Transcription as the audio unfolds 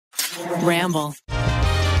Ramble.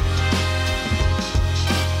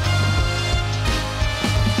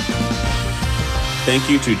 Thank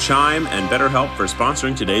you to Chime and BetterHelp for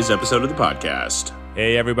sponsoring today's episode of the podcast.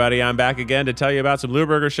 Hey everybody, I'm back again to tell you about some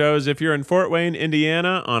Blueburger shows. If you're in Fort Wayne,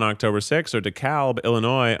 Indiana on October 6th or DeKalb,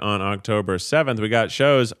 Illinois on October 7th, we got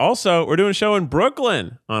shows. Also, we're doing a show in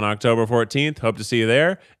Brooklyn on October 14th. Hope to see you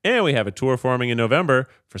there. And we have a tour forming in November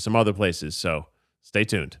for some other places, so stay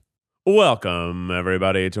tuned. Welcome,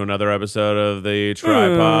 everybody, to another episode of the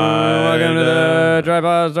TryPod. Welcome to the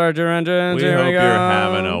TryPod. Start your engines. We Here hope we you're go.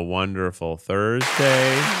 having a wonderful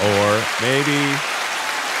Thursday or maybe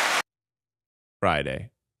Friday.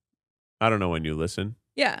 I don't know when you listen.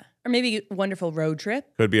 Yeah. Or maybe a wonderful road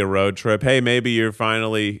trip. Could be a road trip. Hey, maybe you're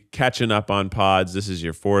finally catching up on pods. This is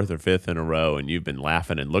your 4th or 5th in a row, and you've been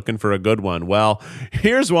laughing and looking for a good one. Well,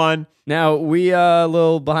 here's one. Now, we a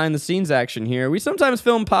little behind-the-scenes action here. We sometimes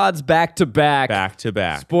film pods back-to-back.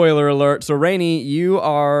 Back-to-back. Spoiler alert. So, Rainie, you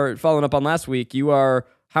are, following up on last week, you are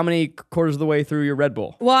how many quarters of the way through your Red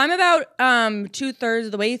Bull? Well, I'm about 2/3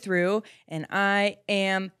 of the way through, and I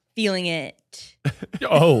am feeling it.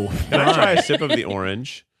 Oh, Can I try a sip of the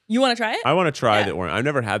orange? You want to try it? I want to try the orange. I've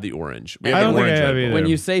never had the orange. We I have don't the think I orange have Red Bull. either. When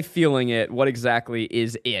you say feeling it, what exactly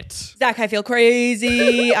is it? Zach, I feel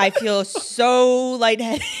crazy. I feel so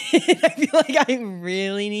lightheaded. I feel like I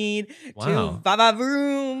really need to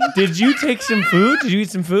va-va-vroom. Did you take some food? Did you eat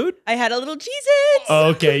some food? I had a little Cheez-Its.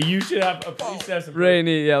 Okay, you should have a piece of some food.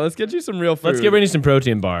 Rainie, yeah, let's get you some real food. Let's get Rainie some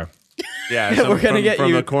protein bar. Yeah, We're gonna from, get from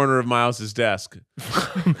you- a corner of Miles's desk.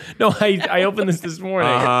 No, I opened this morning.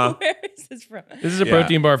 Where is this from? This is a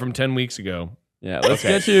protein bar from 10 weeks ago. Yeah, let's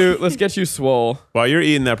get you swole. While you're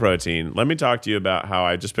eating that protein, let me talk to you about how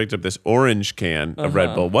I just picked up this orange can of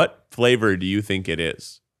Red Bull. What flavor do you think it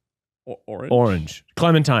is? Orange,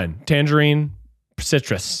 clementine, tangerine,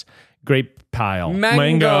 citrus, grape pile,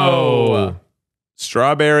 Mango.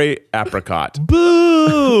 Strawberry apricot.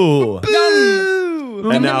 Boo!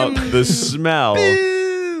 And now the smell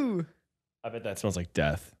I bet that smells like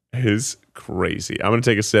death. is crazy. I'm going to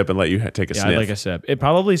take a sip and let you take a Yeah, sniff. like I said, it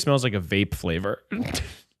probably smells like a vape flavor.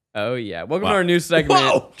 Oh yeah, welcome Wow. to our new segment.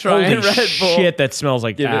 Whoa! Trying Holy Red Bull. shit, that smells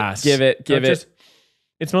like Give ass. it.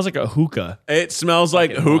 It smells like a hookah. It smells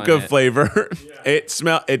like Fucking want hookah it. flavor. It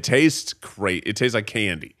tastes great. It tastes like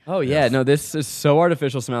candy. Oh yeah, no, this is so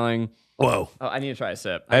artificial smelling. Whoa. Oh, I need to try a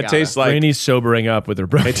sip. That tastes like Rainie's sobering up with her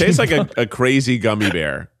protein. it tastes like a crazy gummy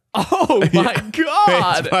bear. Oh my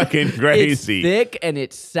god, It's fucking crazy. It's thick and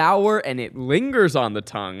it's sour and it lingers on the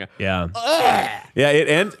tongue. Yeah. Yeah,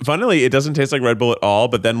 and funnily, it doesn't taste like Red Bull at all.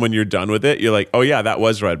 But then when you're done with it, you're like, oh yeah, that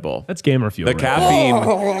was Red Bull. That's gamer fuel. The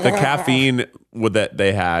right? caffeine that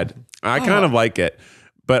they had, I kind of like it,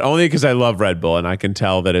 but only because I love Red Bull and I can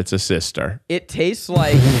tell that it's a sister It tastes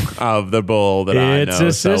like of the Bull that I It's know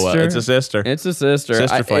a so well. sister. It's a sister. it's a sister.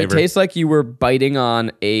 Sister It flavor. tastes like you were biting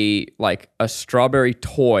on a strawberry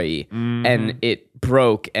toy and it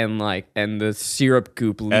broke and the syrup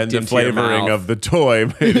goop leaked and the into your flavoring mouth. of the toy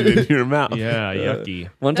made it into your mouth. Yeah, yucky.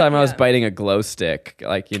 One time I was biting a glow stick,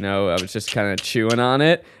 I was just kind of chewing on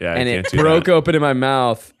it, Yeah, and you it can't do broke that. open in my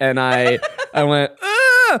mouth, and I went,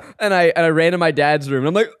 ah! and I ran to my dad's room, and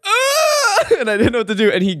I'm like, ah! And I didn't know what to do,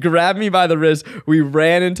 and he grabbed me by the wrist. We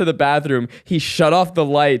ran into the bathroom. He shut off the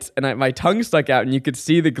lights, and my tongue stuck out, and you could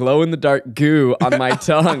see the glow in the dark goo on my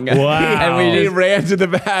tongue. Wow. And we He just, ran to the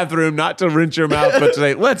bathroom not to rinse your mouth, but to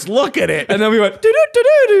say, "Let's look at it." and then we went,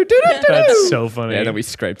 doo-doo-doo-doo-doo-doo-doo. That's so funny. Yeah, and then we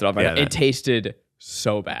scraped it off. Yeah, It tasted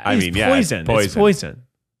so bad. I mean, yeah, it's poison. poison. It's poison.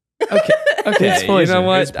 Okay, It's you poison. know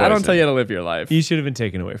what? It's I don't poison. tell you how to live your life. You should have been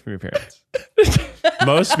taken away from your parents.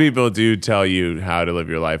 Most people do tell you how to live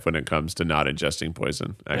your life when it comes to not ingesting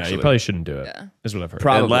poison. Yeah, Actually, you probably shouldn't do it. Yeah. Is what I've heard.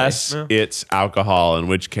 Probably. unless Yeah. it's alcohol, in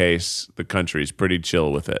which case the country's pretty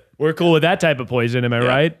chill with it. We're cool with that type of poison, am I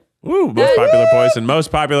right? Woo! Most popular poison.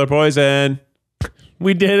 Most popular poison.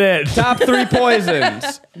 We did it. Top 3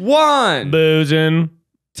 poisons. 1, Boozing.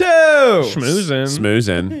 2, Schmoozing.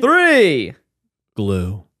 Smoozing. 3.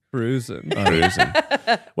 Glue. Cruising. Cruising.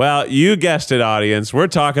 Well, you guessed it, audience. We're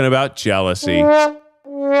talking about jealousy. Or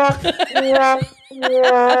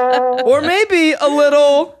maybe a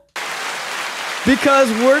little, because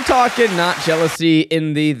we're talking not jealousy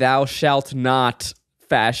in the thou shalt not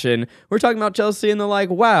fashion. We're talking about jealousy in the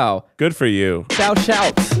wow, Good for you. thou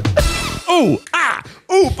shalt. Ooh, ah,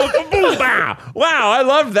 ooh, boom, bah. Wow, I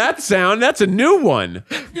love that sound. That's a new one.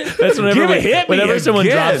 That's whenever, Give it, hit me whenever someone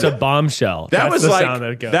again. drops a bombshell. That that's was the like sound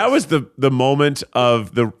that goes. that was the moment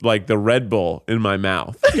of the Red Bull in my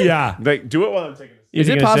mouth. Yeah. Like, do it while I'm taking this. Is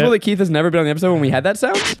it taking a possible sip? that Keith has never been on the episode when we had that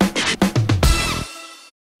sound?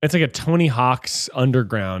 It's like a Tony Hawk's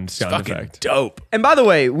Underground sound Fucking effect. dope. And by the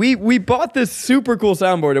way, we bought this super cool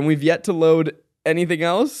soundboard and we've yet to load anything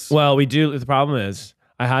else. Well, we do. The problem is,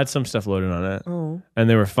 I had some stuff loaded on it, and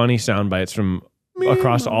they were funny sound bites from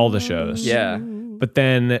across all the shows. Yeah. But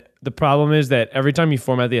then the problem is that every time you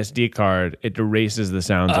format the SD card, it erases the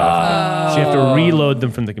sounds off. So you have to reload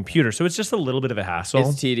them from the computer. So it's just a little bit of a hassle.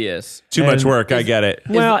 It's tedious. Too much work. I get it.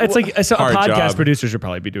 Well, it's like a Hard podcast job. producer should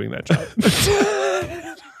probably be doing that job.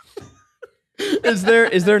 Is there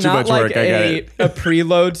Too not much like work, I get a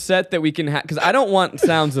preload set that we can have? Because I don't want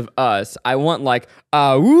sounds of us. I want like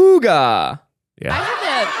awooga. Yeah.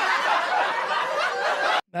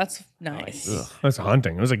 That's nice. That's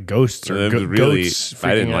haunting. It was like ghosts or It was really. goats.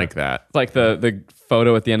 I didn't freaking out. like that. It's like the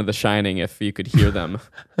photo at the end of The Shining. If you could hear them.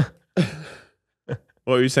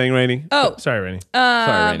 What were you saying, Rainie? Oh, Sorry, Rainie.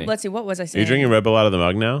 Rainey. let's see. What was I Are saying? you drinking Red Bull out of the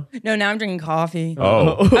mug now? No, now I'm drinking coffee.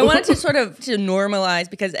 Oh. I wanted to sort of to normalize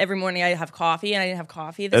because every morning I have coffee and I didn't have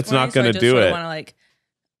coffee this That's morning. not gonna so I just do sort of it. want to like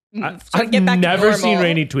sort I've of get back never to seen normal.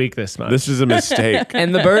 Rainey tweak this much. This is a mistake.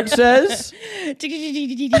 And the bird says,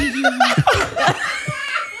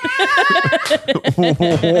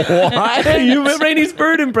 What? You went Rainey's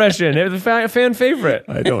bird impression. It was a fan favorite.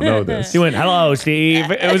 I don't know this. He went, "Hello, Steve."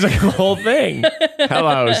 It was like a whole thing.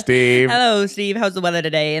 Hello, Steve. Hello, Steve. How's the weather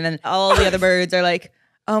today? And then all the other birds are like,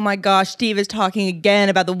 "Oh my gosh, Steve is talking again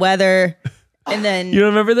about the weather." And then You don't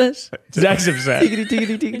remember this? Zach's upset.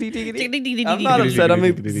 I'm not upset.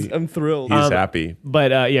 I'm thrilled. He's happy.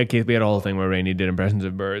 But yeah, Keith, we had a whole thing where Rainey did impressions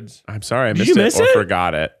of birds. I'm sorry I Did missed you it miss or it?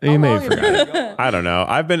 forgot it. You may have forgotten. I don't know.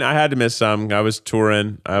 I had to miss some. I was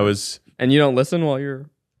touring. I And you don't listen while you're...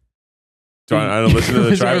 don't listen to the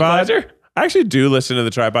Was there a tripod. pleasure? I actually do listen to the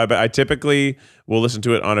tripod, but I typically will listen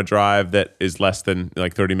to it on a drive that is less than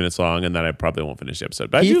like 30 minutes long, and then I probably won't finish the episode.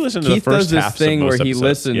 But I do listen to Keith the first does half this thing of where most he episodes.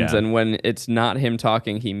 listens, Yeah. and when it's not him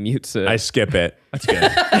talking, he mutes it. I skip it. That's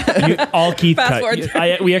good. all Keith Fast cut.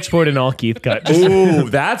 forward. We export an all Keith cut. Ooh,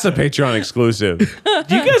 that's a Patreon exclusive.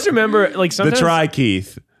 Do you guys remember like The sometimes Try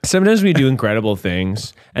Keith. sometimes we do incredible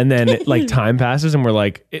things and then like time passes and we're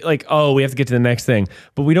like oh, we have to get to the next thing,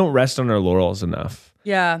 but we don't rest on our laurels enough.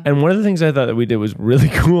 yeah. And one of the things I thought that we did was really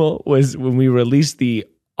cool was when we released the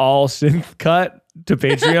all synth cut to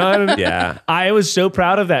Patreon. Yeah. I was so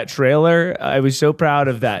proud of that trailer. I was so proud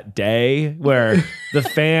of that day where the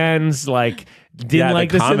fans like didn't Yeah, the like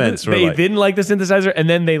comments were they like- didn't like the synthesizer, and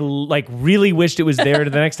then they like really wished it was there to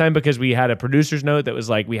the next time because we had a producer's note that was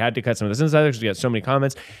like we had to cut some of the synthesizer because we got so many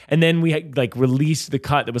comments, and then we had, like released the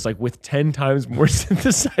cut that was like with 10 times more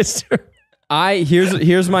synthesizer.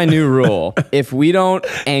 Here's my new rule. If we don't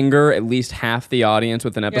anger at least half the audience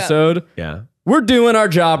with an episode, Yeah, we're doing our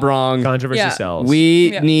job wrong. controversy Yeah. sells.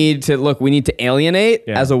 We Yeah. need to alienate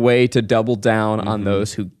Yeah. as a way to double down on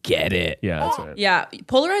those who get it. yeah, that's right. Yeah.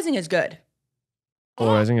 Polarizing is good.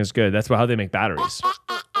 Polarizing is good. That's how they make batteries.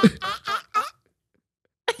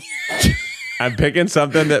 I'm picking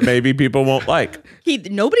something that maybe people won't like.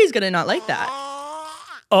 Nobody's gonna not like that.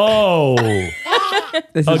 Oh,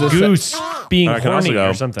 This a is goose being I can also horny go.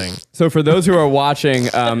 or something. So for those who are watching,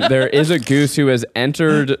 there is a goose who has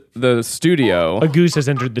entered the studio. A goose has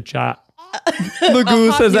entered the chat. The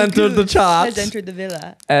goose has Hot new entered the goose chat Has entered the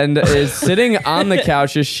villa. and is sitting on the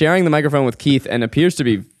couch, just sharing the microphone with Keith, and appears to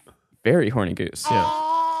be very horny goose. Yeah.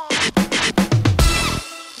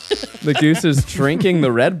 The goose is drinking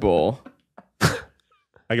the Red Bull.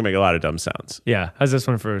 I can make a lot of dumb sounds. Yeah. How's this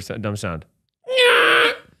one for a dumb sound?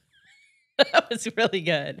 That was really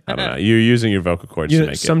good. I don't know. You're using your vocal cords to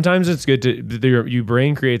make Sometimes it's good to your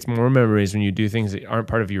brain creates more memories when you do things that aren't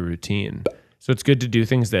part of your routine. So it's good to do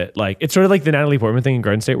things that like it's sort of like the Natalie Portman thing in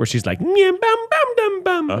Garden State where she's like "Nyam, bum, bum, dum,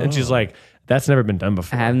 bum," and she's like that's never been done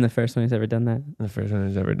before. I'm the first one who's ever done that. The first one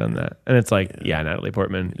who's ever done that, and it's like yeah, Natalie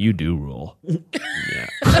Portman, you do rule. it. Yeah,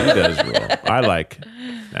 she does rule. I like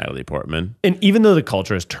Natalie Portman. And even though the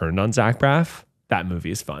culture has turned on Zach Braff, that movie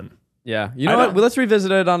is fun. Yeah. You I know what? don't- Well, let's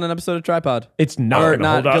revisit it on an episode of TryPod. It's not Or going to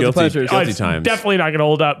not hold up. Guilty Pleasures. Guilty It's times. definitely not going to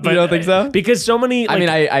hold up. But, don't think so? Because so many. I like, mean,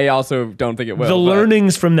 I also don't think it will. the but-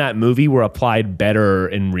 learnings from that movie were applied better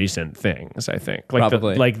in recent things, I think. Like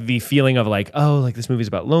Probably. like the feeling of like, oh, like this movie's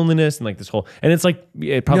about loneliness and like this whole, and it's like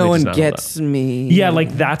it probably No does one not hold up. gets me. Yeah,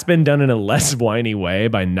 like that's been done in a less whiny way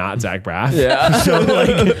by not Zach Braff. Yeah. So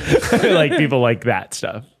like, like people like that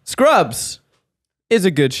stuff. Scrubs is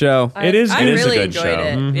a good show. It is- I it is a really good enjoyed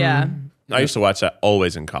show. it. Yeah. I used to watch that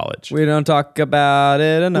always in college. We don't talk about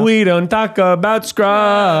it enough. We don't talk about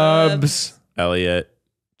Scrubs. Elliot,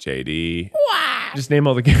 JD, Just name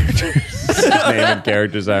all the characters. name and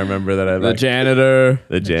characters I remember that I The like. janitor.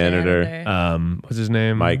 The janitor, What's his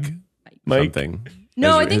name? Mike, Mike. something.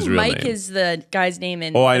 No, I his think real Mike name. is the guy's name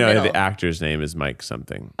in Oh, I the know. middle. The actor's name is Mike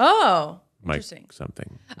something. Oh, Mike interesting.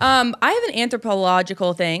 something. I have an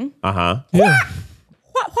anthropological thing. Uh-huh.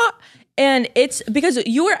 And it's because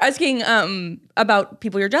you were asking about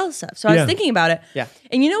people you're jealous of. So I was thinking about it. Yeah.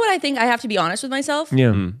 And you know what I think? I have to be honest with myself.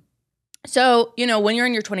 Yeah. So, when you're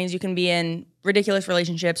in your 20s, you can be in ridiculous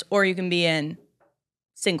relationships or you can be in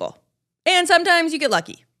single. And sometimes you get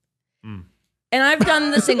lucky. And I've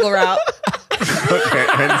done the single route. Okay.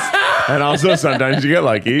 And also sometimes you get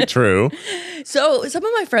lucky. True. So some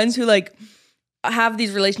of my friends who have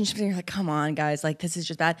these relationships and you're like, come on, guys, this is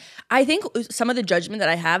just bad. I think some of the judgment that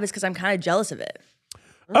I have is because I'm kind of jealous of it.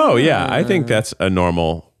 Oh, yeah. I think that's a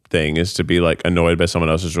normal thing, is to be annoyed by someone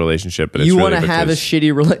else's relationship. But You want want to have a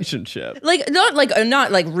shitty relationship.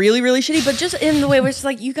 Not really, really shitty, but just in the way where it's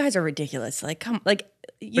you guys are ridiculous.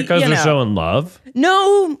 Because they're so in love.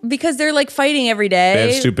 No, because they're fighting every day.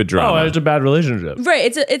 They have stupid drama. Oh, it's a bad relationship.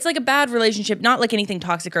 Right. It's a bad relationship, not anything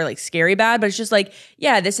toxic or scary bad, but it's just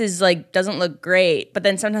this is doesn't look great. But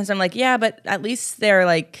then sometimes I'm yeah, but at least they're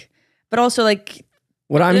but also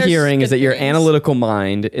What I'm there's hearing is good that your things. analytical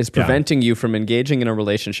mind is preventing you from engaging in a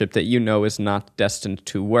relationship that you know is not destined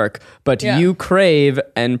to work. But you crave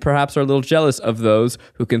and perhaps are a little jealous of those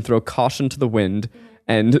who can throw caution to the wind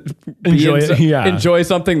and enjoy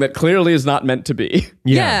something that clearly is not meant to be.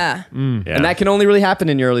 Yeah. And that can only really happen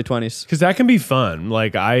in your early 20s. Because that can be fun.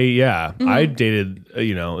 I dated,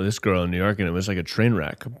 this girl in New York, and it was like a train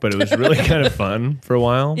wreck, but it was really kind of fun for a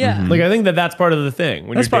while. Yeah. I think that's part of the thing.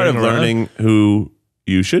 When That's you're part of dating around. learning who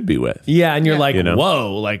you should be with. Yeah, and you're know?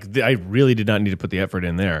 whoa, I really did not need to put the effort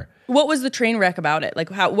in there. What was the train wreck about it?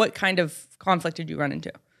 What kind of conflict did you run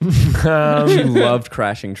into? She loved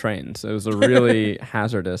crashing trains. It was a really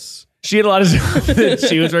hazardous. She had a lot of stuff that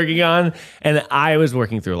she was working on, and I was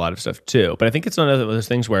working through a lot of stuff too. But I think it's one of those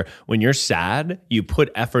things where when you're sad, you put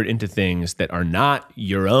effort into things that are not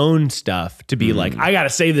your own stuff to be I got to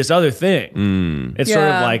save this other thing. It's sort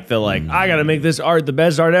of I got to make this art the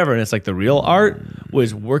best art ever. And it's the real art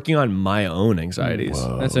was working on my own anxieties.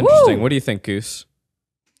 Whoa. That's interesting. What do you think, Goose?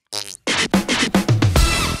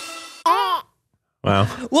 Wow.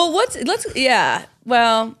 Well, well,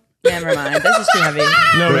 never mind. This is too heavy.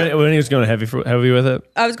 No, when he was going heavy with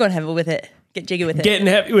it. I was going heavy with it. Get jiggy with it. Getting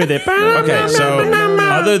heavy with it. Okay, so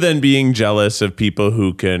other than being jealous of people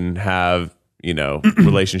who can have,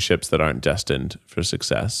 relationships that aren't destined for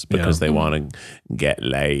success because they want to get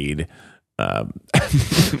laid, what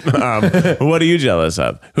are you jealous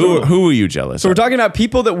of? Who are you jealous So of? we're talking about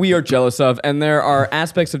people that we are jealous of, and there are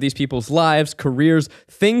aspects of these people's lives, careers,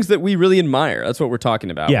 things that we really admire. That's what we're talking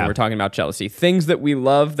about when we're talking about jealousy. Things that we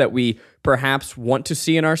love, that we perhaps want to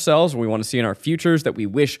see in ourselves, or we want to see in our futures, that we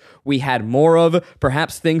wish we had more of.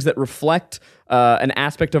 Perhaps things that reflect an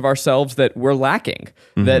aspect of ourselves that we're lacking,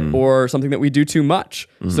 or something that we do too much.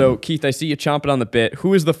 So Keith, I see you chomping on the bit.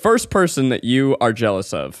 Who is the first person that you are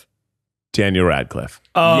jealous of? Daniel Radcliffe.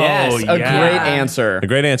 Oh, yes, a great answer. A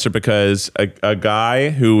great answer, because a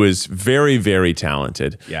guy who was very, very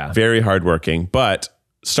talented, very hardworking, but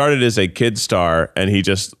started as a kid star, and he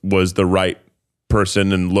just was the right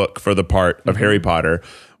person and look for the part of Harry Potter,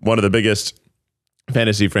 one of the biggest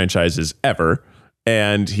fantasy franchises ever.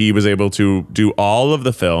 And he was able to do all of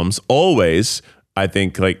the films, always, I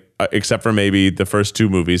think, except for maybe the first two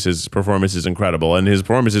movies, his performance is incredible. And his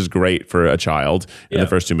performance is great for a child in the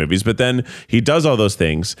first two movies. But then he does all those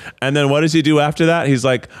things. And then what does he do after that? He's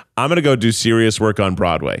like, I'm going to go do serious work on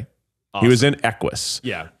Broadway. Awesome. He was in Equus.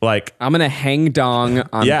 Yeah. I'm going to hang dong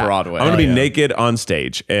on Broadway. I'm going to be naked on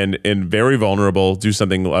stage and very vulnerable, do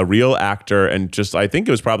something, a real actor. And just, I think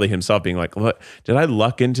it was probably himself being like, what, did I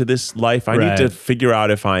luck into this life? I need to figure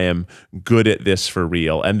out if I am good at this for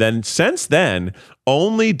real. And then since then,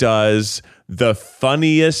 only does the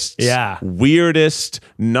funniest, weirdest,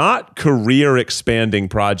 not career expanding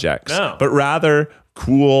projects, but rather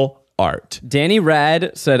cool art. Danny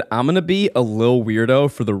Rad said, I'm going to be a little weirdo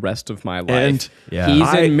for the rest of my life. And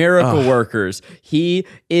he's in Miracle Workers. He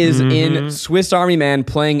is in Swiss Army Man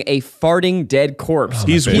playing a farting dead corpse.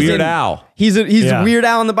 He's Weird Al. He's Weird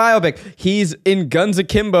Al in the biopic. He's in Guns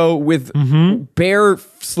Akimbo with bear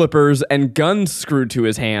slippers and guns screwed to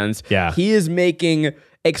his hands. Yeah. He is making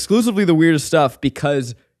exclusively the weirdest stuff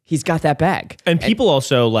because he's got that bag. And people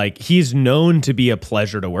also, he's known to be a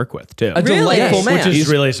pleasure to work with, too. A delightful man. Which is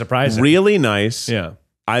really surprising. Really nice. Yeah.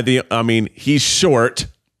 I mean, he's short.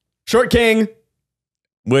 Short King.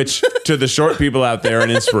 Which, to the short people out there,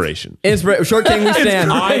 an inspiration. Short King we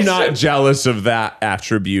stand. I'm not jealous of that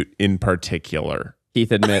attribute in particular.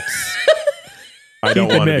 Keith admits. I don't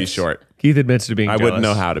want to be short. Keith admits to being jealous. I wouldn't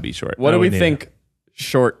know how to be short. What do we think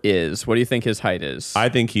short is? What do you think his height is? I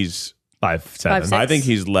think he's 5'7". 5'6". I think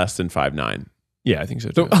he's less than 5'9". Yeah, I think so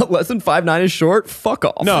So too. less than 5'9" is short? Fuck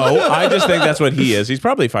off. No, I just think that's what he is. He's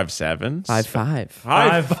probably 5'7". 5'5".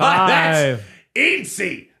 5'5". That's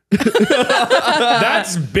easy.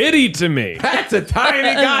 That's bitty to me. That's a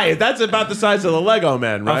tiny guy. That's about the size of the Lego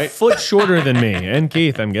man, A right? foot shorter than me and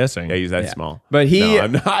Keith, I'm guessing. Yeah, he's that small. But he, No,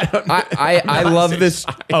 I'm not. I love this.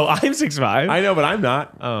 Oh, I'm 6'5". I know, but I'm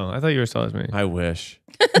not. Oh, I thought you were as tall as me. I wish.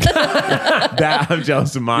 That I'm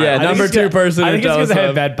jealous of mine. Yeah, number two person. I think it's you're because I jealous have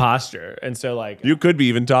of. bad posture, and so like You could be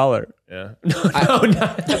even taller yeah. No,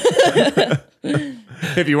 not.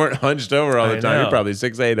 if you weren't hunched over all the I time. know. You're probably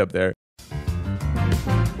 6'8" up there.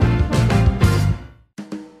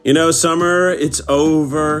 You know, summer, it's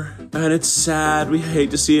over, and it's sad. We hate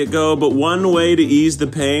to see it go, but one way to ease the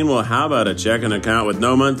pain, well, how about a checking account with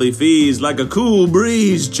no monthly fees, like a cool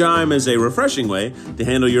breeze? Chime is a refreshing way to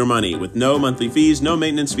handle your money. With no monthly fees, no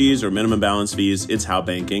maintenance fees, or minimum balance fees, it's how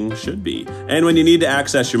banking should be. And when you need to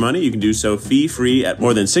access your money, you can do so fee-free at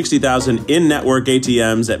more than 60,000 in-network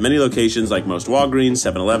ATMs at many locations like most Walgreens,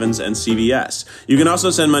 7-Elevens, and CVS. You can also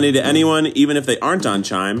send money to anyone, even if they aren't on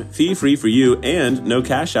Chime, fee-free for you, and no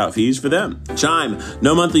cash out fees for them. Chime,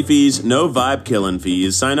 no monthly fees, no vibe killing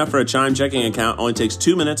fees. Sign up for a Chime checking account. Only takes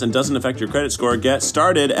 2 minutes and doesn't affect your credit score. Get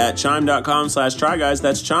started at chime.com/tryguys.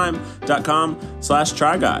 That's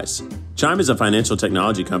chime.com/tryguys. Chime is a financial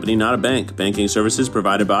technology company, not a bank. Banking services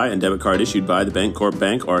provided by and debit card issued by the Bancorp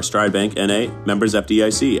Bank or Stride Bank N.A. Members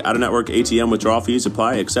FDIC. Out-of-network ATM withdrawal fees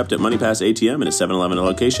apply except at MoneyPass ATM in a 7-Eleven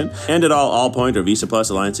location and at all Allpoint or Visa Plus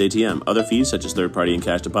Alliance ATM. Other fees such as third-party and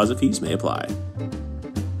cash deposit fees may apply.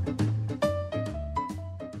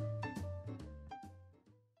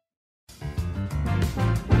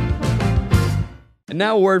 And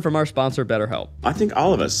now a word from our sponsor, BetterHelp. I think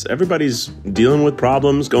all of us, everybody's dealing with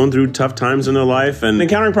problems, going through tough times in their life, and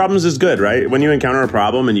encountering problems is good, right? When you encounter a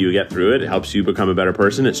problem and you get through it, it helps you become a better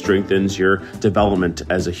person. It strengthens your development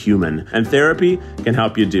as a human, and therapy can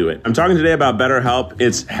help you do it. I'm talking today about BetterHelp.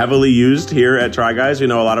 It's heavily used here at Try Guys. We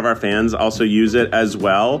know a lot of our fans also use it as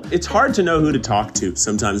well. It's hard to know who to talk to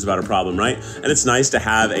sometimes about a problem, right? And it's nice to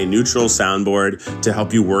have a neutral soundboard to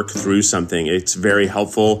help you work through something. It's very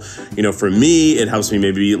helpful. You know, for me, it helps me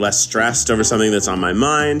maybe be less stressed over something that's on my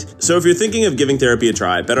mind. So if you're thinking of giving therapy a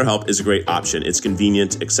try, BetterHelp is a great option. It's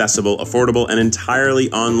convenient, accessible, affordable, and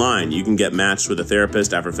entirely online. You can get matched with a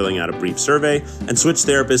therapist after filling out a brief survey and switch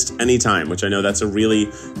therapists anytime, which I know that's a really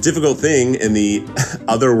difficult thing in the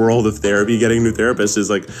other world of therapy. Getting a new therapist is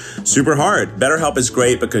like super hard. BetterHelp is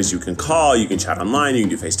great because you can call, you can chat online, you can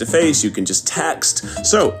do face-to-face, you can just text.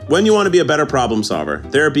 So when you want to be a better problem solver,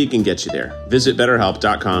 therapy can get you there. Visit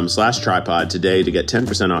betterhelp.com/TryPod today to get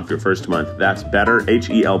 10% off your first month. That's better,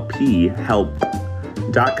 H-E-L-P,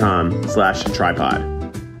 help.com/TryPod.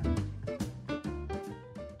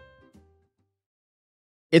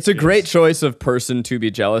 It's a great choice of person to be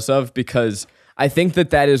jealous of because I think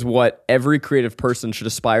that that is what every creative person should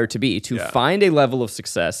aspire to be, to find a level of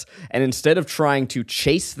success. And instead of trying to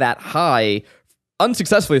chase that high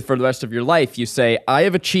unsuccessfully for the rest of your life, you say, I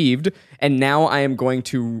have achieved, and now I am going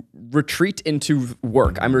to retreat into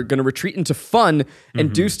work. I'm going to retreat into fun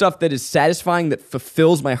and do stuff that is satisfying, that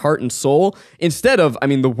fulfills my heart and soul. Instead of, I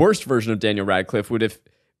mean, the worst version of Daniel Radcliffe would have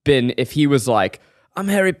been if he was like, I'm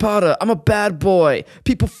Harry Potter, I'm a bad boy,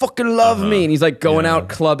 people fucking love me. And he's like going out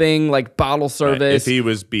clubbing, like bottle service. If he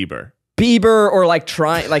was Bieber. Or like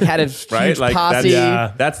trying, like had a Right? huge Like posse.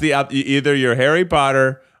 that's the either you're Harry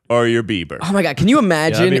Potter or you're Bieber. Oh my God, can you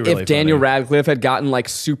imagine that'd be really if Daniel funny. Radcliffe had gotten like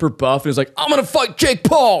super buff and was like, I'm gonna fight Jake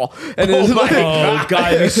Paul. And it was like, Oh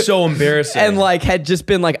God, it'd be so embarrassing. and like had just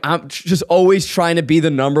been like, I'm just always trying to be the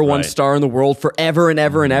number one Right. star in the world forever and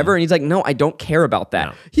ever and ever. And he's like, no, I don't care about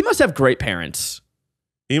that. No. He must have great parents.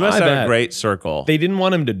 He must I have bet. a great circle. they didn't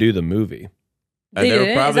want him to do the movie. And They they were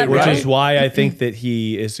didn't? Is probably that Which right? is why I think that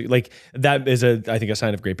he is like that is I think a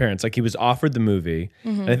sign of great parents. Like he was offered the movie,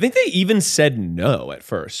 and I think they even said no at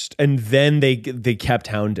first, and then they kept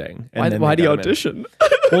hounding. And then Why they did he got him in. audition?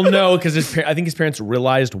 Well, no, because I think his parents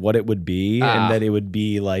realized what it would be, and that it would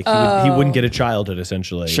be like he wouldn't get a childhood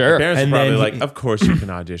essentially. Sure. Parents And were probably then like, of course you can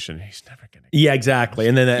audition. He's never gonna. Yeah, exactly.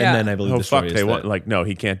 And then Yeah. I believe Oh the fuck! story They is want that, like no,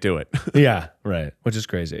 he can't do it. yeah, right. Which is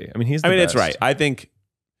crazy. I mean, he's. I The mean, it's best. right. I think,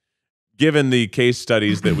 given the case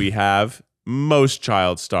studies that we have, most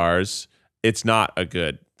child stars, it's not a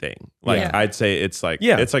good thing. Like Yeah. I'd say it's like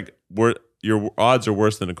Yeah. it's like your odds are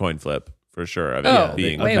worse than a coin flip for sure of Oh, it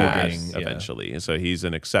being way bad worse. eventually. And so he's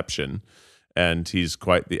an exception, and he's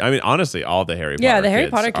quite the. I mean, honestly, all the Harry Yeah, Potter the Harry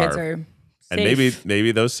kids Potter kids are and safe.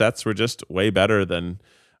 maybe those sets were just way better than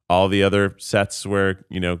all the other sets where,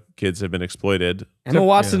 kids have been exploited. Emma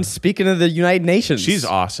Watson, speaking of the United Nations. She's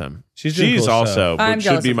awesome. She's doing cool also, I'm should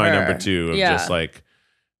jealous be of my her. number 2 of Yeah. just like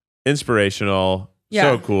inspirational, Yeah.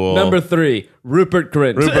 so cool. Number 3, Rupert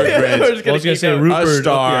Grint. Rupert Grint. We're just I was going to say keep Rupert. A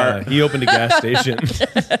star. Yeah, he opened a gas station.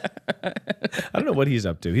 I don't know what he's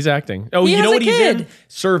up to. He's acting. Oh, He you has know a what he's in? kid.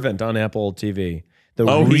 Servant on Apple TV. The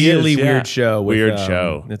he is, really yeah. weird show. With, Weird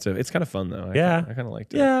show. It's kind of fun though. Yeah. I kind of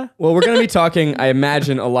liked it. Yeah. Well, we're going to be talking, I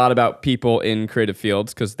imagine, a lot about people in creative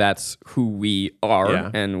fields because that's who we are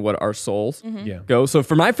Yeah. and what our souls Yeah. go. So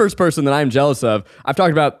for my first person that I'm jealous of, I've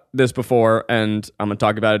talked about this before and I'm going to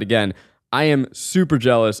talk about it again. I am super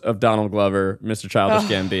jealous of Donald Glover, Mr. Childish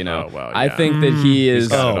Gambino. Oh, wow, I yeah. think that he is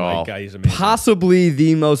got it Oh all. my god, he's amazing. possibly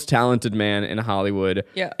the most talented man in Hollywood.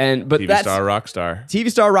 Yeah. But TV that's star, rock star. TV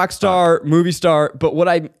star, rock star, movie star. But what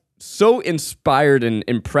I'm so inspired and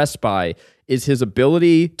impressed by is his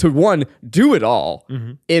ability to, one, do it all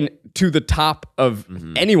to the top of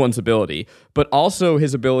anyone's ability, but also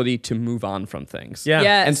his ability to move on from things. Yeah.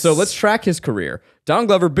 Yes. And so let's track his career. Donald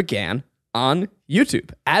Glover began on YouTube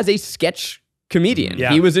as a sketch comedian.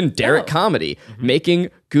 Yeah. He was in Derek Oh. Comedy, making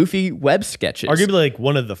goofy web sketches. Arguably like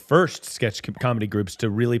one of the first sketch comedy groups to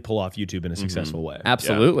really pull off YouTube in a successful way.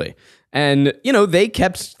 Absolutely. And they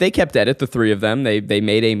kept at it, the three of them. They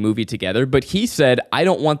made a movie together, but he said, I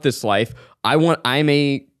don't want this life. I'm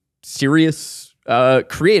a serious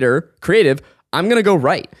creative. I'm going to go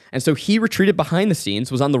write. And so he retreated behind the scenes,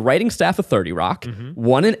 was on the writing staff of 30 Rock,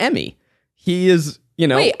 won an Emmy. He is,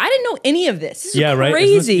 Wait, I didn't know any of this. This is Yeah, right?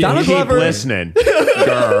 crazy. Donald Keep Glover- listening,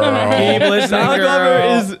 girl. Keep listening, Donald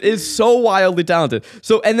Glover is so wildly talented.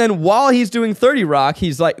 So, and then while he's doing 30 Rock,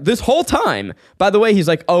 he's like, this whole time, by the way, he's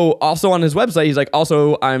like, oh, also on his website, he's like,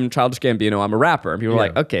 also, I'm Childish Gambino, I'm a rapper. And people are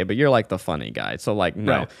like, okay, but you're like the funny guy. So like,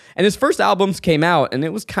 no. Right. And his first albums came out and it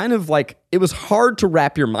was kind of like, it was hard to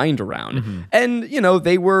wrap your mind around. And,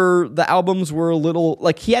 the albums were a little,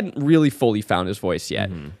 like he hadn't really fully found his voice yet.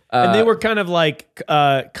 And they were kind of like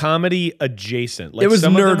comedy adjacent. Like It was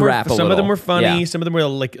some of them nerd were- rap a Some of them little. were funny. Yeah. Some of them were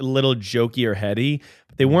like a little jokey or heady.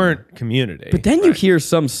 But they weren't Community. But then you hear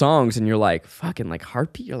some songs and you're like, fucking like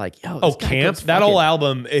Heartbeat. You're like, yo, this guy Camp. goes That fucking- whole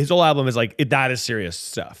album, his whole album is like that is serious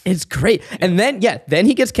stuff. It's great. And then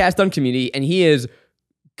he gets cast on Community and he is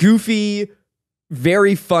goofy,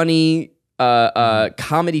 very funny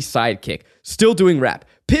comedy sidekick, still doing rap.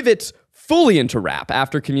 Pivots fully into rap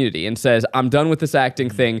after Community and says, I'm done with this acting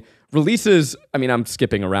thing. Releases, I'm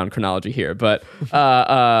skipping around chronology here, but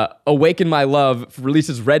Awaken My Love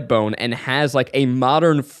releases Redbone and has like a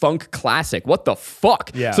modern funk classic. What the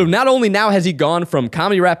fuck? Yeah. So not only now has he gone from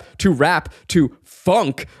comedy rap to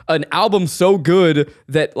funk, an album so good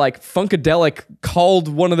that like Funkadelic called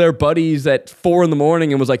one of their buddies at 4 a.m.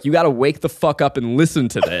 and was like, you got to wake the fuck up and listen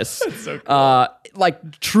to this. so cool.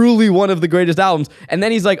 Like truly one of the greatest albums. And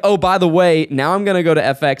then he's like, oh, by the way, now I'm going to go to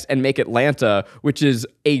FX and make Atlanta, which is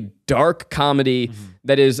a dark comedy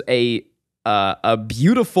that is a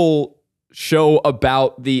beautiful show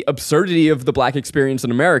about the absurdity of the Black experience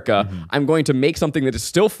in America. I'm going to make something that is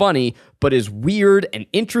still funny, but is weird and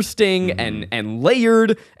interesting and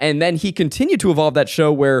layered. And then he continued to evolve that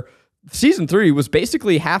show where season 3 was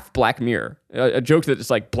basically half Black Mirror, a joke that is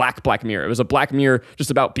like Black Mirror. It was a Black Mirror just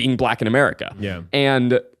about being Black in America. Yeah.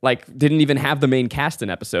 And like didn't even have the main cast in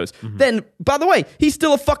episodes. Then, by the way, he's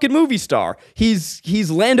still a fucking movie star. He's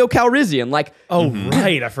Lando Calrissian. Like, Oh,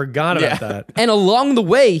 right. I forgot about that. and along the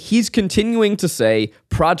way, he's continuing to say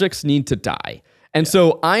projects need to die. And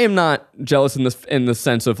so I am not jealous in the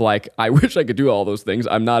sense of like, I wish I could do all those things.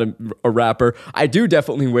 I'm not a rapper. I do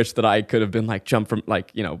definitely wish that I could have been like jump from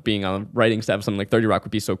like, being on a writing staff of something like 30 Rock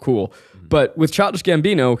would be so cool. But with Childish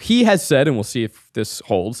Gambino, he has said, and we'll see if this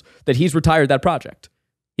holds, that he's retired that project.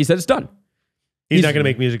 He said it's done. He's not going to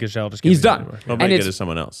make music as Childish Gambino He's done. anymore. I'll and make it's- it to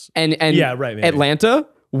someone else. And Yeah, right, maybe. Atlanta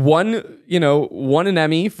won an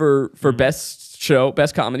Emmy for best show,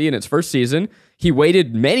 best comedy in its first season. He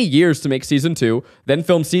waited many years to make season 2, then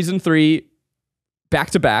filmed season 3 back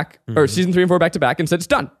to back, or season 3 and 4 back to back, and said it's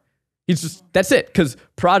done. That's it, because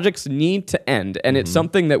projects need to end, and it's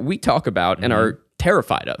something that we talk about and are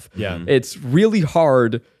terrified of. Yeah. It's really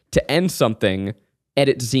hard to end something at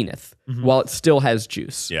its zenith while it still has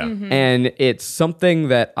juice. Yeah. And it's something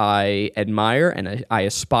that I admire and I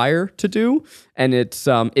aspire to do. And it's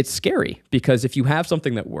scary because if you have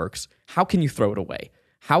something that works, how can you throw it away?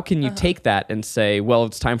 How can you take that and say, well,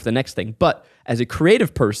 it's time for the next thing? But as a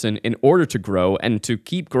creative person, in order to grow and to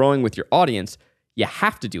keep growing with your audience, you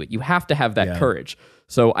have to do it. You have to have that courage.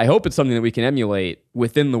 So I hope it's something that we can emulate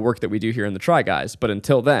within the work that we do here in the Try Guys. But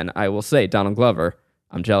until then, I will say, Donald Glover,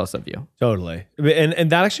 I'm jealous of you. Totally. And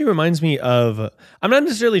that actually reminds me of, I'm not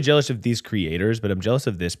necessarily jealous of these creators, but I'm jealous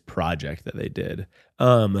of this project that they did.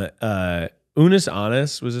 Unus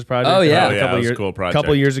Annus was his project. Oh, yeah. That was a cool project. A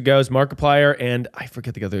couple years ago. It's Markiplier and I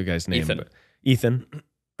forget the other guy's name. Ethan.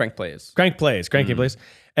 Crank Plays. Cranky Plays.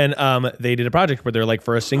 And they did a project where they're like,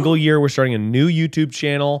 for a single year, we're starting a new YouTube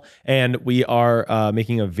channel and we are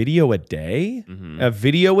making a video a day. A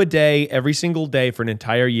video a day every single day for an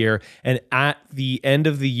entire year. And at the end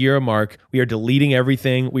of the year mark, we are deleting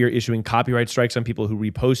everything. We are issuing copyright strikes on people who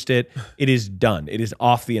repost it. It is done. It is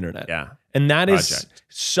off the internet. Yeah. And that is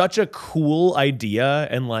such a cool idea.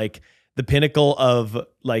 And like the pinnacle of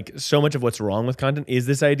like so much of what's wrong with content is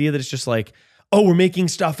this idea that it's just like, oh, we're making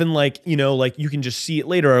stuff and like, you know, like you can just see it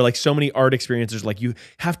later, or like so many art experiences, like you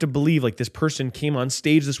have to believe like this person came on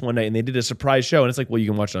stage this one night and they did a surprise show. And it's like, well, you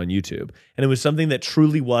can watch it on YouTube. And it was something that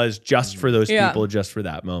truly was just for those people, just for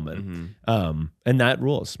that moment. And that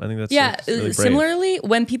rules. I think that's really brave. Similarly,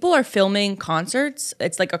 when people are filming concerts,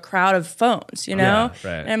 it's like a crowd of phones, you know? Yeah,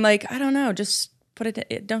 right. And I'm like, I don't know, just put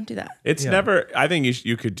it, don't do that. It's never, I think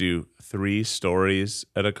you could do 3 stories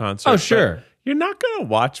at a concert. Oh, sure. You're not going to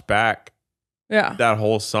watch back Yeah. that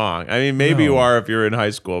whole song. I mean, maybe you are if you're in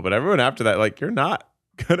high school, but everyone after that, like, you're not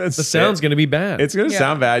gonna. The sound's gonna be bad. It's gonna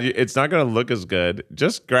sound bad. It's not gonna look as good.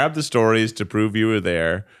 Just grab the stories to prove you were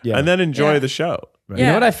there, and then enjoy the show. Right. You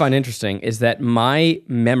know what I find interesting is that my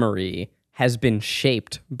memory has been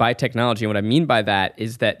shaped by technology. And what I mean by that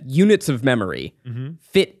is that units of memory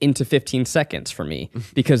fit into 15 seconds for me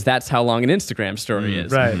because that's how long an Instagram story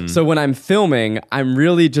is. Right. So when I'm filming, I'm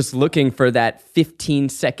really just looking for that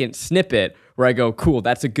 15-second snippet where I go, cool,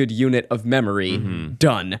 that's a good unit of memory.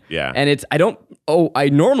 Done. Yeah. And I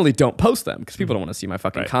normally don't post them because people don't want to see my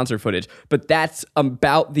fucking concert footage, but that's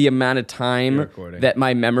about the amount of time that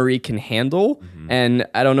my memory can handle. And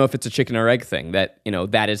I don't know if it's a chicken or egg thing that, you know,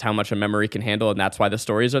 that is how much a memory can handle and that's why the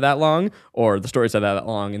stories are that long, or the stories are that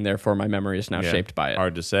long and therefore my memory is now shaped by it.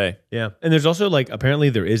 Hard to say. Yeah. And there's also like, apparently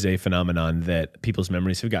there is a phenomenon that people's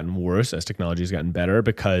memories have gotten worse as technology has gotten better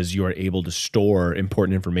because you are able to store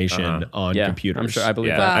important information on computers. I'm sure I believe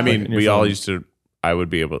Yeah. that. I mean, we all used to. I would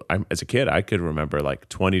be able. As a kid, I could remember like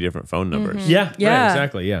 20 different phone numbers. Yeah. Right,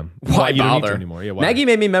 exactly. Yeah. Why you don't need to bother anymore. Yeah. Why? Maggie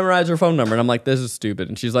made me memorize her phone number, and I'm like, "This is stupid."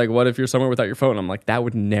 And she's like, "What if you're somewhere without your phone?" I'm like, "That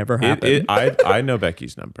would never happen." I know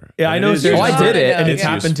Becky's number. Yeah, I And know. it is Oh, I useful. did it, and and it's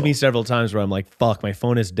happened to me several times where I'm like, "Fuck, my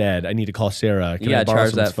phone is dead. I need to call Sarah. Can I borrow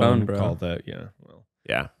charge someone's that phone, bro." Call the Well,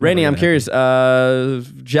 Yeah. Rainie, I'm curious.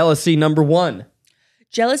 Jealousy number 1.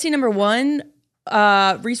 Jealousy number 1,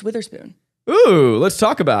 Reese Witherspoon. Ooh, let's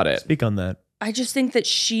talk about it. speak on that. I just think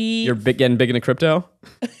that You're getting big into crypto?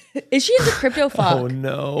 is she into crypto? Fuck. Oh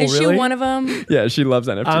no! Is really? she one of them? Yeah, she loves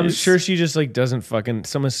NFTs. I'm sure she just like doesn't fucking.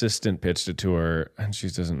 Some assistant pitched it to her and she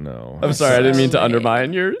doesn't know. I'm sorry, I didn't mean to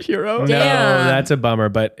undermine your hero. No, Damn. that's a bummer.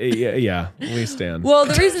 But yeah, we stand. Well,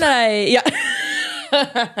 the reason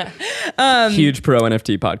Huge pro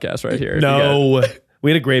NFT podcast right here. No. We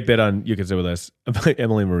had a great bit on You Could Sit With Us about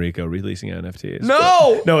Emily Mariko releasing NFTs.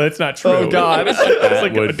 No! That's not true. Oh, God.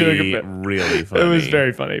 That would be really funny. It was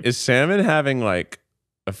very funny. Is Salmon having like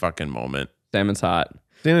a fucking moment? Salmon's hot.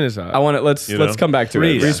 Salmon is hot. I want it. Let's come back to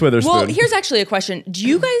Reese. it. Reese Witherspoon. Well, here's actually a question. Do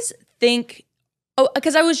you guys think... Oh,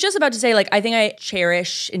 because I was just about to say, like, I think I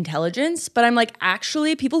cherish intelligence, but I'm like,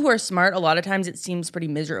 actually, people who are smart, a lot of times it seems pretty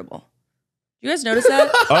miserable. You guys notice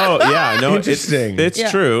that? Oh, yeah. No, Interesting.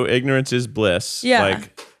 It's true. Ignorance is bliss. Yeah.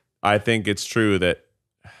 Like, I think it's true that,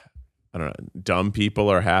 I don't know, dumb people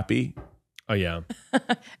are happy. Oh, yeah.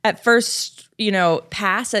 At first,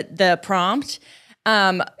 pass at the prompt,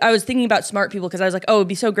 I was thinking about smart people because I was like, oh, it'd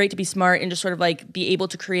be so great to be smart and just sort of like be able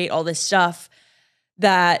to create all this stuff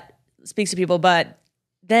that speaks to people. But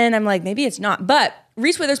then I'm like, maybe it's not. But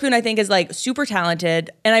Reese Witherspoon, I think, is like super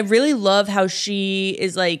talented. And I really love how she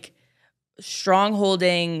is like strong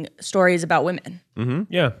holding stories about women.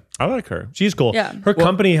 Mm-hmm. Yeah. I like her. She's cool. Yeah. Her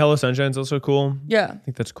company, Hello Sunshine's also cool. Yeah. I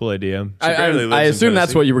think that's a cool idea. I assume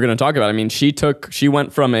that's what you were going to talk about. I mean, she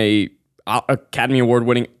went from a Academy Award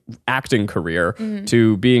winning acting career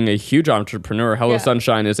to being a huge entrepreneur. Hello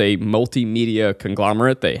Sunshine is a multimedia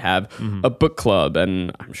conglomerate. They have a book club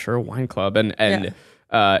and I'm sure a wine club and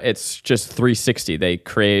it's just 360. They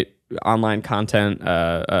create online content,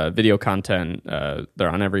 video content. They're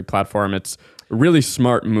on every platform. It's a really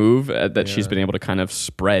smart move that she's been able to kind of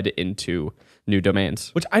spread into new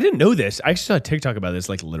domains. Which I didn't know this. I saw a TikTok about this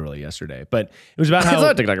like literally yesterday, but it was about I how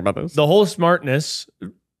saw a TikTok about this. the whole smartness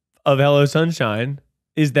of Hello Sunshine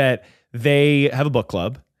is that they have a book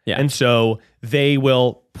club. Yeah. And so they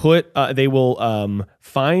will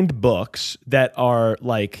find books that are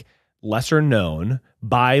like lesser known,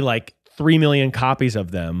 buy like 3 million copies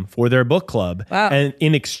of them for their book club. Wow. And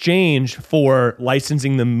in exchange for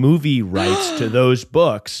licensing the movie rights to those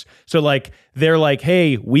books. So like, they're like,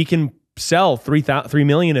 hey, we can sell 3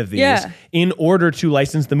 million of these in order to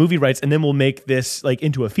license the movie rights. And then we'll make this like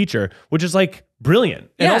into a feature, which is like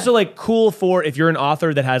brilliant. And also like cool for if you're an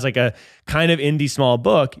author that has like a kind of indie small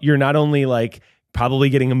book, you're not only like probably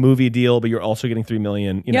getting a movie deal, but you're also getting 3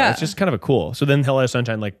 million. You know, it's just kind of a cool. So then Hello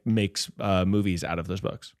Sunshine like makes movies out of those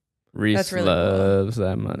books. Reese really loves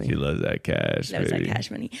that money. He loves that cash. Loves baby. that cash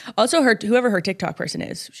money. Also, whoever her TikTok person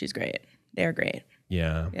is, she's great. They're great.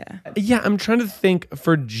 Yeah. Yeah. I'm trying to think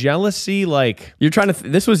for jealousy, like You're trying to.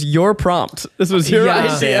 This was your prompt. This was your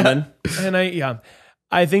idea. And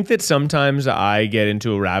I think that sometimes I get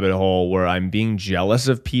into a rabbit hole where I'm being jealous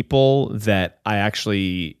of people that I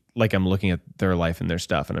actually like. I'm looking at their life and their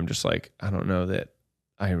stuff, and I'm just like, I don't know that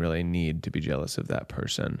I really need to be jealous of that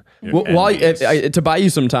person. Well, to buy you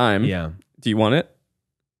some time. Yeah. Do you want it?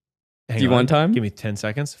 Hang Do you on. want time? Give me 10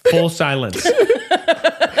 seconds. Full silence.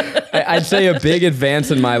 I'd say a big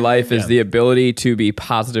advance in my life is the ability to be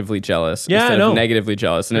positively jealous instead of negatively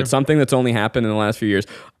jealous. And it's something that's only happened in the last few years.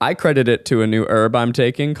 I credit it to a new herb I'm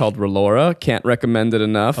taking called Relora. Can't recommend it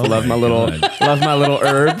enough. Love my little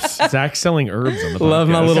herbs. Zach's selling herbs on the podcast. Love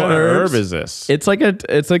my little What kind of herbs. herb is this? It's like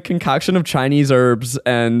a concoction of Chinese herbs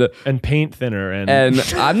and paint thinner and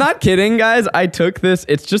I'm not kidding, guys. I took this.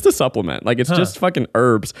 It's just a supplement. Like it's just fucking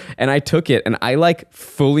herbs. And I took it and I like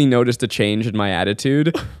fully noticed a change in my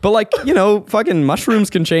attitude. But like, you know, fucking mushrooms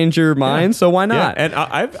can change your mind. So why not? And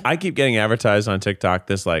I keep getting advertised on TikTok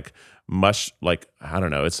this like I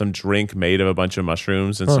don't know, it's some drink made of a bunch of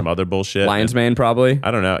mushrooms and some other bullshit. Lion's mane, probably.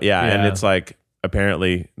 I don't know. Yeah, and it's like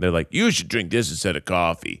apparently they're like, you should drink this instead of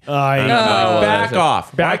coffee. I Back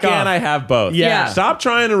off. Why Back can't off. I have both? Yeah. Stop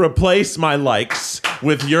trying to replace my likes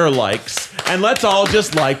with your likes, and let's all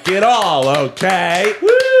just like it all, okay? Woo!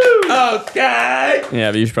 Okay.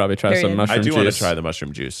 Yeah, but you should probably try some Period. mushroom I do juice. want to try the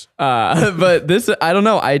mushroom juice. But this, I don't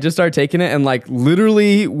know. I just started taking it, and like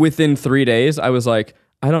literally within 3 days, I was like,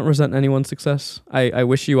 I don't resent anyone's success. I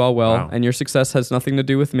wish you all well, and your success has nothing to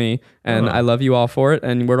do with me, and I love you all for it,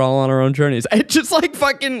 and we're all on our own journeys. It just like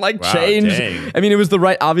fucking like changed. Dang. I mean, it was the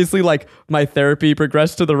right. Obviously, like my therapy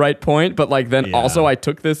progressed to the right point, but like then also I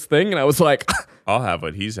took this thing, and I was like. I'll have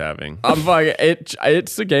what he's having. I'm fucking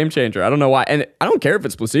it's a game changer. I don't know why. And I don't care if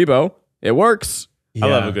it's placebo. It works. I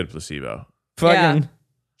love a good placebo. Fucking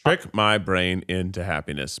Trick my brain into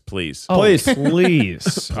happiness, please. please. Please.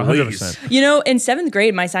 100%. You know, in 7th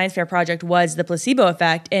grade, my science fair project was the placebo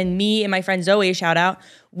effect, and me and my friend Zoe, shout out,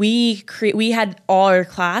 we had all our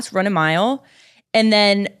class run a mile, and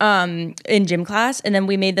then in gym class, and then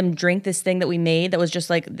we made them drink this thing that we made that was just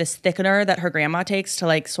like this thickener that her grandma takes to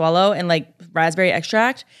like swallow, and like raspberry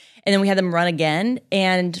extract, and then we had them run again,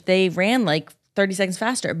 and they ran like 30 seconds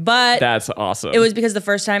faster. But That's awesome. it was because the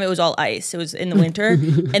first time it was all ice. It was in the winter,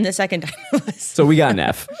 and the second time it was. So we got an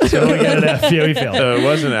F. So we got an F. Yeah, we failed. So it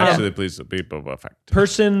wasn't actually the placebo effect.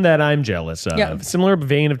 Person that I'm jealous of. Yeah. Similar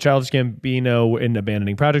vein of Childish Gambino in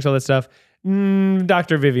abandoning projects, all that stuff.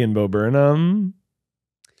 Dr. Vivian Bo Burnham.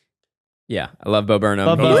 Yeah, I love Bo Burnham.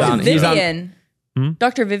 Love Bo. He's Who's on- he's on- Vivian.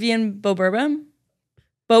 Dr. Vivian Boburbum?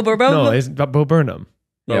 Boburbum? No, it's Bo Burnham.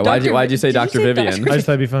 Yeah, Dr. why'd you say Did you Dr. say Vivian? Dr. I just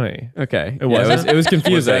thought it'd be funny. Okay. It Yeah, wasn't? it was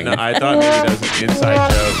confusing. No, I thought maybe that was an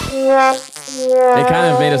inside joke. It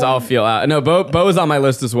kind of made us all feel out. No, Bo is on my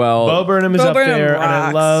list as well. Bo Burnham is Bo up Burnham there, and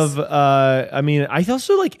I rocks. love. I mean, I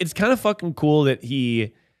also like. It's kind of fucking cool that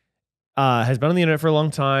he has been on the internet for a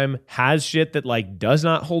long time, has shit that like does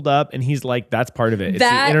not hold up, and he's like, that's part of it. It's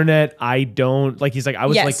That- the internet. I don't like. He's like, I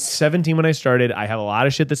was like Yes. 17 when I started. I have a lot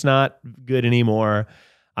of shit that's not good anymore.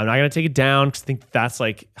 I'm not gonna take it down because I think that's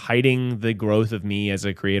like hiding the growth of me as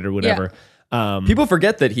a creator, whatever. People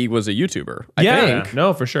forget that he was a YouTuber. I think.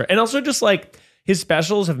 No, for sure. And also just like his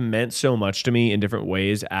specials have meant so much to me in different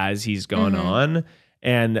ways as he's gone on.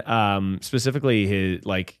 And specifically his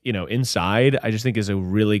like, you know, Inside, I just think is a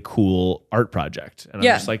really cool art project. And I'm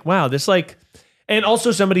just like, wow, this like, and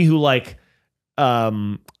also somebody who like,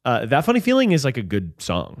 That Funny Feeling is like a good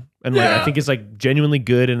song. And like, I think it's like genuinely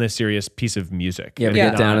good and a serious piece of music. You ever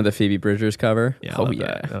And get down to the Phoebe Bridgers cover? Yeah, I Oh love yeah.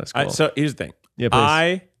 that. That was cool. So here's the thing. Yeah, please.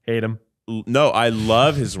 I hate him.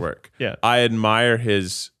 love his work. Yeah. I admire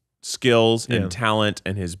his skills Yeah. and talent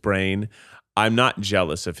and his brain. I'm not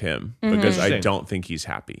jealous of him because I Same. don't think he's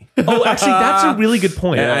happy. Oh, actually, that's a really good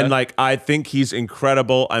point. And like I think he's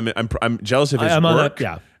incredible. I'm jealous of his I'm on work that-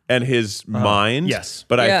 yeah. and his mind. yes.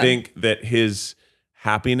 But I Yeah. think that his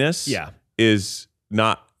happiness Yeah. is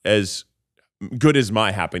not as good as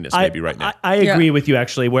my happiness maybe right now. I agree with you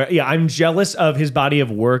actually. Where I'm jealous of his body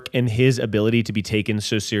of work and his ability to be taken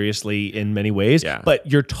so seriously in many ways. Yeah. But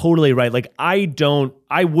you're totally right. Like I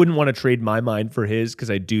wouldn't want to trade my mind for his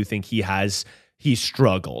because I do think he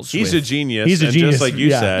struggles. He's a genius. He's a genius. Just like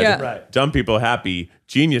you said, Yeah. Right. dumb people happy,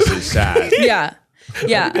 genius is sad. Yeah.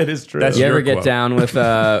 Yeah. That is true. That's You your ever get quote. down with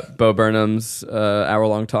Bo Burnham's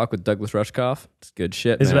hour-long talk with Douglas Rushkoff? It's good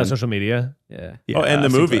shit, Is it man. about social media? Yeah. Oh, and the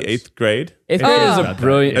I've seen movie, clips. 8th grade. Eighth grade is a about that.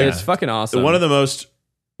 brilliant. Yeah. It's fucking awesome. One of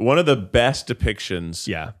the best depictions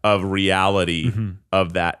of reality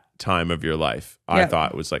of that time of your life. I Yeah.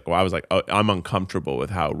 thought was like, oh, I'm uncomfortable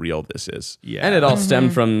with how real this is. Yeah. And it all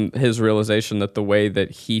stemmed from his realization that the way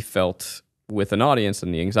that he felt with an audience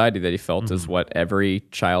and the anxiety that he felt is what every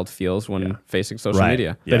child feels when facing social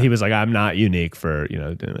media. Yeah. That he was like, I'm not unique for,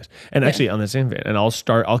 doing this. And actually on the same vein, and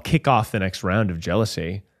I'll kick off the next round of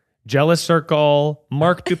jealousy. Jealous Circle,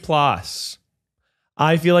 Mark Duplass.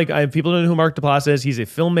 I feel like people don't know who Mark Duplass is. He's a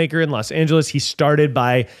filmmaker in Los Angeles. He started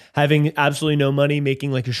by having absolutely no money,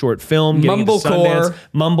 making like a short film. getting into Mumblecore. Sundance.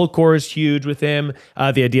 Mumblecore is huge with him.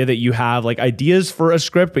 The idea that you have like ideas for a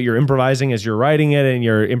script, but you're improvising as you're writing it and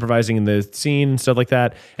you're improvising in the scene and stuff like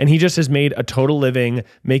that. And he just has made a total living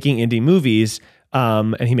making indie movies.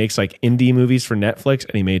 And he makes like indie movies for Netflix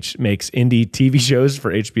and he makes indie TV shows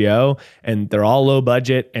for HBO and they're all low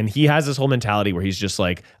budget. And he has this whole mentality where he's just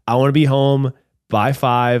like, I want to be home by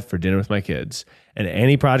 5 for dinner with my kids. And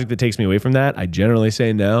any project that takes me away from that, I generally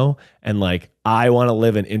say no. And like, I want to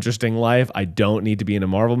live an interesting life. I don't need to be in a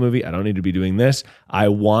Marvel movie. I don't need to be doing this. I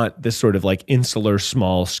want this sort of like insular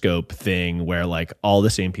small scope thing where like all the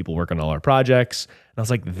same people work on all our projects. And I was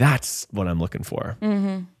like, that's what I'm looking for.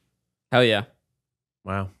 Hell yeah.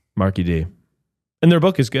 Wow. Marky D. And their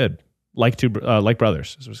book is good. Like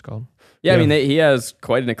Brothers is what it's called. Yeah, I mean, he has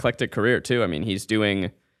quite an eclectic career too. I mean, he's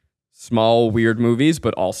doing small, weird movies,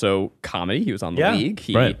 but also comedy. He was on The League.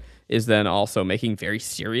 He is then also making very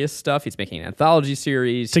serious stuff. He's making an anthology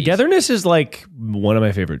series. Togetherness is like one of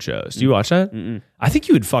my favorite shows. Do you watch that? I think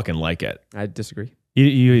you would fucking like it. I disagree.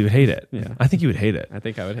 You would hate it. Yeah. I think you would hate it. I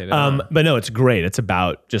think I would hate it. But no, it's great. It's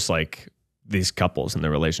about just like these couples and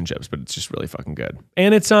their relationships, but it's just really fucking good.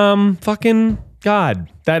 And it's fucking God,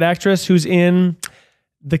 that actress who's in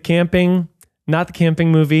the camping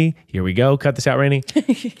movie. Here we go. Cut this out, Rainie.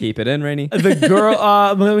 Keep it in, Rainie. The girl,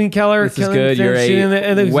 Keller. This is good. You're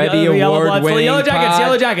a Webby Award-winning Yellow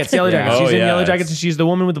Jackets. Yeah. She's Oh, in Yellow yes. Jackets and she's the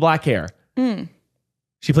woman with the black hair.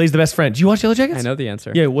 She plays the best friend. Do you watch Yellow Jackets? I know the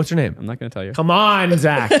answer. Yeah, what's her name? I'm not going to tell you. Come on,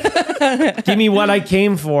 Zach. Give me what I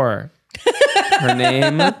came for. Her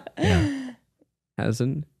name has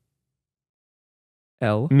an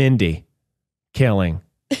L. Mindy Kaling.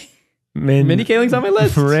 Mindy Kaling's on my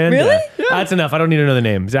list. Miranda. Really? That's enough. I don't need to know the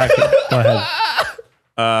name. Zach, go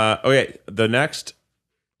ahead. Okay, the next,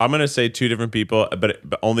 I'm going to say two different people, but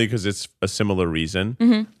only because it's a similar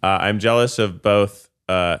reason. I'm jealous of both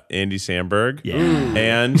Andy Samberg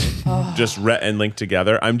and just Rhett and Link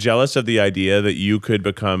together. I'm jealous of the idea that you could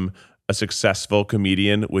become a successful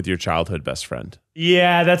comedian with your childhood best friend.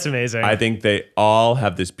 Yeah, that's amazing. I think they all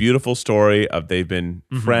have this beautiful story of they've been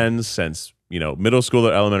friends since, middle school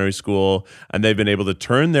or elementary school, and they've been able to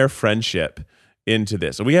turn their friendship into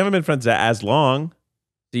this. And we haven't been friends as long.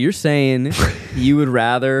 So you're saying you would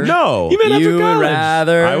rather? No. You mean after You would college?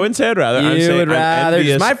 rather? I wouldn't say I'd rather. I'm You saying would I'm rather?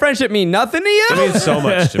 envious. Does my friendship mean nothing to you? It means so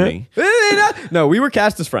much to me. No, we were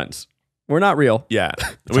cast as friends. We're not real. Yeah.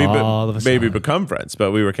 all of a maybe sudden. become friends,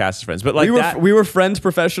 but we were cast as friends. But like We were friends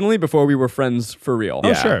professionally before we were friends for real.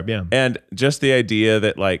 Oh, sure, yeah. And just the idea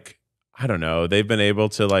that like, I don't know, they've been able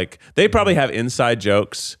to like, they probably have inside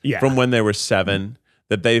jokes from when they were 7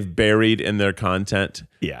 that they've buried in their content.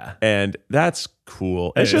 Yeah. And that's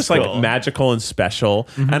cool. It's It is just like cool. magical and special.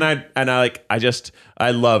 And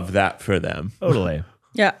I love that for them. Totally.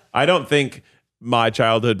 Yeah. I don't think my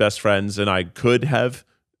childhood best friends and I could have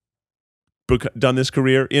done this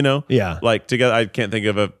career, Yeah. like together. I can't think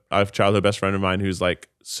of a childhood best friend of mine who's like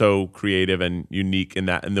so creative and unique in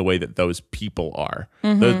the way that those people are.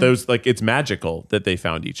 Those like, it's magical that they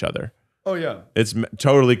found each other. Oh yeah. It's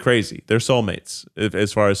totally crazy. They're soulmates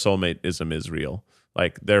as far as soulmateism is real.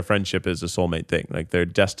 Like their friendship is a soulmate thing. Like they're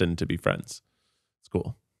destined to be friends. It's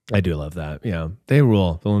cool. I do love that. Yeah. They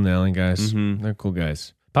rule. The Lynn Allen guys. They're cool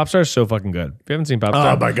guys. Popstar is so fucking good. If you haven't seen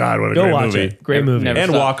Popstar, Oh my God, what a go great watch movie. it. Great movie. never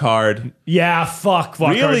And saw- Walk Hard. Yeah, fuck.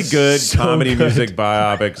 Walk Really Hard's good so comedy good. music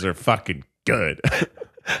biopics are fucking good.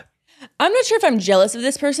 I'm not sure if I'm jealous of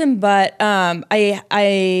this person, but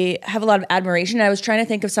I have a lot of admiration. I was trying to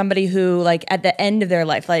think of somebody who, like, at the end of their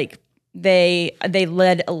life, like they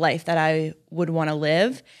led a life that I would want to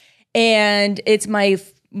live, and it's my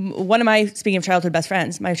one of my, speaking of childhood best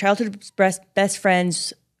friends, my childhood best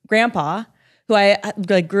friend's grandpa, who I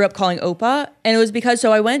like grew up calling Opa, and it was because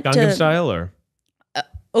I went Gangnam to Style or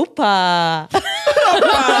Opa.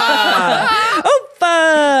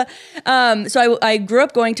 Opa. So I grew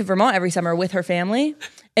up going to Vermont every summer with her family,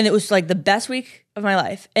 and it was like the best week of my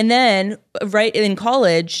life. And then right in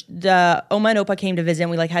college, the Oma and Opa came to visit,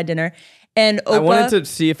 and we like had dinner. And Opa, I wanted to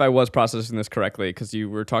see if I was processing this correctly because you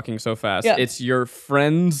were talking so fast. Yeah. It's your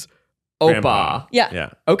friend's Opa. Grandpa.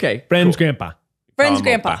 Yeah. Okay. friend's grandpa Friend's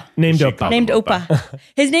grandpa. named She Opa. called Named him Opa.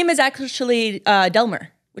 His name is actually Delmer,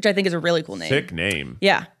 which I think is a really cool name. Sick name.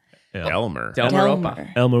 Yeah. Elmer. Delmer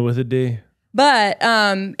Opa. Elmer with a D. But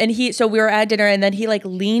and so we were at dinner, and then he like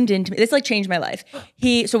leaned into me. This like changed my life.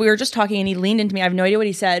 So we were just talking, and he leaned into me. I have no idea what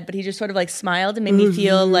he said, but he just sort of like smiled and made me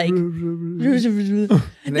feel like And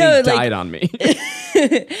then he died on me.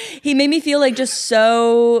 he made me feel like just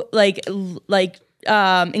so like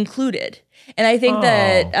included. And I think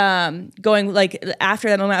that going like after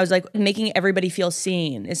that moment, I was like making everybody feel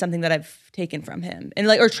seen is something that I've taken from him, and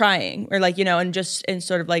like or trying or like and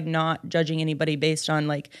sort of like not judging anybody based on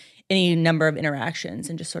like any number of interactions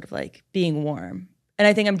and just sort of like being warm. And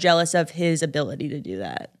I think I'm jealous of his ability to do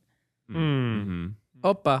that. Mm-hmm.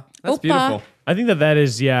 Opa. That's Opa. beautiful. I think that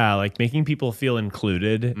is, like making people feel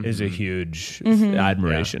included is a huge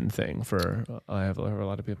admiration thing for I have a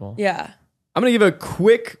lot of people. Yeah. I'm going to give a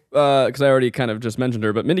quick, because I already kind of just mentioned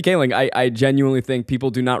her, but Mindy Kaling, I genuinely think people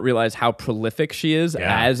do not realize how prolific she is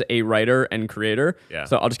as a writer and creator. Yeah.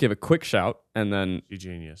 So I'll just give a quick shout, and then You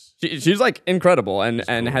genius. she's like incredible and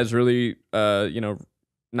cool. has really,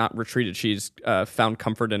 not retreated. She's found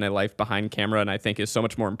comfort in a life behind camera, and I think is so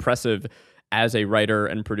much more impressive as a writer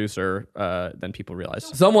and producer than people realize.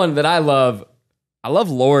 Someone that I love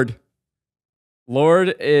Lord.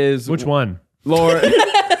 Lord is... Which one? Lord...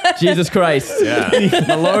 Jesus Christ. Yeah.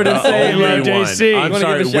 My Lord and Savior. Only one. JC. I'm Wanna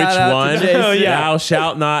sorry, give which a shout out one? to JC. Oh, yeah. Thou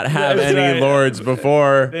shalt not have That's any right. lords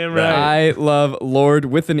before. Damn that. right. I love Lord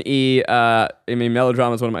with an E. I mean,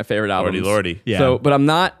 Melodrama is one of my favorite albums. Lordy. Yeah. So, but I'm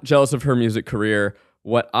not jealous of her music career.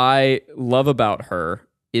 What I love about her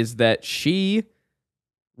is that she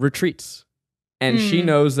retreats. And she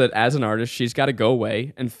knows that as an artist, she's got to go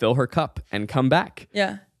away and fill her cup and come back.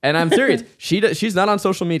 Yeah. And I'm serious. She's not on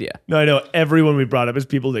social media. No, I know everyone we brought up is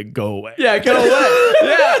people that go away. Yeah, go away.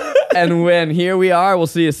 Yeah. And when here we are, we'll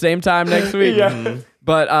see you same time next week. Yeah.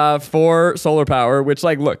 But for Solar Power, which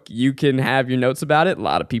like, look, you can have your notes about it. A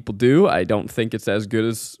lot of people do. I don't think it's as good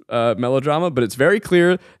as Melodrama, but it's very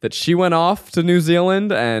clear that she went off to New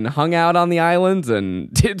Zealand and hung out on the islands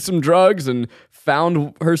and did some drugs and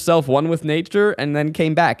found herself one with nature and then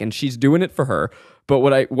came back. And she's doing it for her. But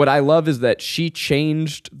what I love is that she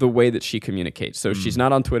changed the way that she communicates. So she's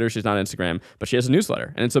not on Twitter, she's not on Instagram, but she has a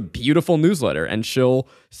newsletter. And it's a beautiful newsletter. And she'll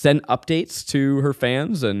send updates to her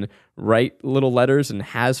fans and write little letters and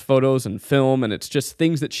has photos and film. And it's just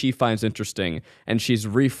things that she finds interesting. And she's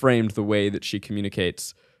reframed the way that she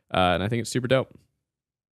communicates. And I think it's super dope.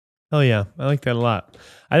 Oh yeah, I like that a lot.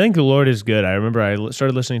 I think the Lord is good. I remember I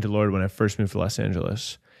started listening to Lord when I first moved to Los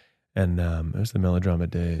Angeles. And it was the Melodrama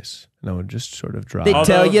days. And I would just sort of drop. They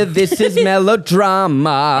tell you this is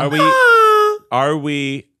melodrama.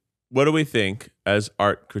 What do we think as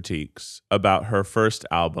art critiques about her first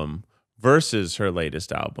album versus her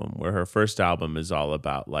latest album, where her first album is all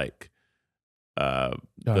about like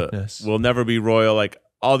Darkness. We'll Never Be Royal, like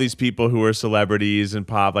all these people who are celebrities and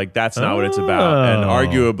pop, like that's not what it's about. And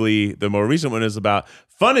arguably the more recent one is about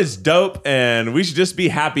fun is dope and we should just be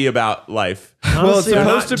happy about life. Well, it's They're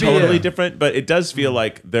supposed not to be totally different, but it does feel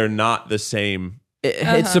like they're not the same.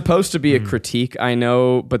 It's supposed to be a critique, I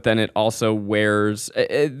know, but then it also wears...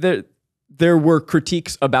 There were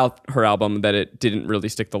critiques about her album that it didn't really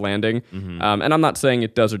stick the landing. And I'm not saying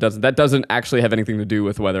it does or doesn't. That doesn't actually have anything to do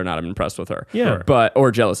with whether or not I'm impressed with her. Yeah.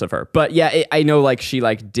 Or jealous of her. But yeah, I know like she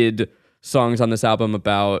like did songs on this album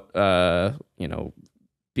about,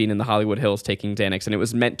 being in the Hollywood Hills taking Xanax, and it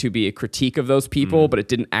was meant to be a critique of those people, but it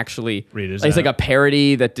didn't actually... It's like a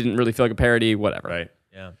parody that didn't really feel like a parody, whatever. Right.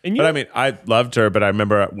 Yeah. But I mean, I loved her, but I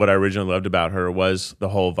remember what I originally loved about her was the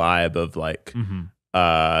whole vibe of like,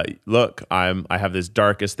 look, I have this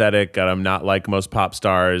dark aesthetic and I'm not like most pop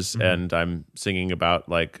stars and I'm singing about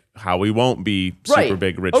like how we won't be super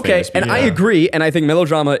big, rich, famous people. And I agree, and I think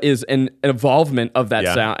Melodrama is an evolvement of that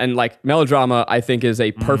sound, and like Melodrama I think is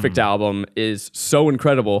a perfect album, is so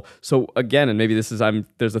incredible. So again, and maybe this is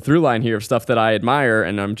there's a through line here of stuff that I admire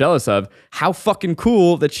and I'm jealous of. How fucking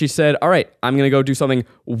cool that she said, all right, I'm gonna go do something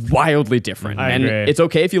wildly different. I and agree. it's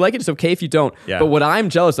okay if you like it, it's okay if you don't. Yeah. But what I'm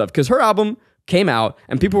jealous of, because her album came out,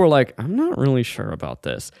 and people were like, I'm not really sure about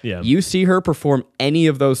this. Yeah. You see her perform any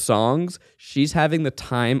of those songs, she's having the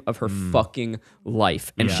time of her fucking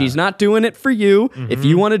life. And she's not doing it for you. If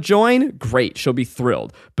you want to join, great. She'll be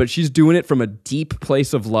thrilled. But she's doing it from a deep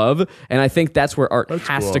place of love. And I think that's where art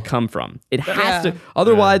has to come from. It has to.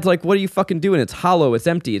 Otherwise, like, what are you fucking doing? It's hollow. It's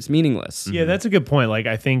empty. It's meaningless. Yeah, that's a good point. Like,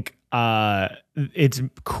 I think it's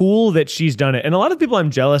cool that she's done it. And a lot of people I'm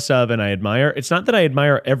jealous of and I admire. It's not that I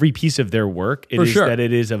admire every piece of their work. It is that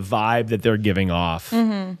it is a vibe that they're giving off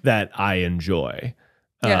that I enjoy.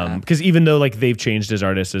 Because even though like they've changed as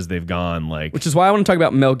artists as they've gone, like, Which is why I want to talk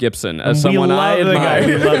about Mel Gibson as someone I admire.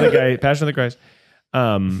 We love the guy, Passion of the Christ.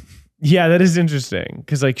 Yeah, that is interesting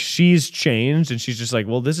because like she's changed and she's just like,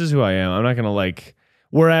 well, this is who I am. I'm not gonna like.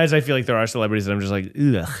 Whereas I feel like there are celebrities that I'm just like,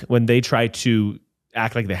 ugh, when they try to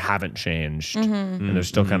act like they haven't changed and they're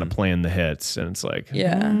still kind of playing the hits, and it's like,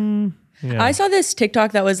 I saw this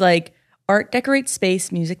TikTok that was like, art decorates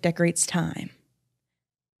space, music decorates time.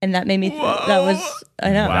 And that made me, that was, I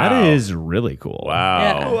know. Wow. that is really cool. Wow.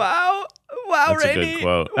 Yeah. Wow, That's Rainie. a good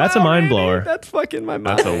quote. That's a mind blower. That's fucking my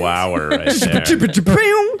mind. That's a wower right there.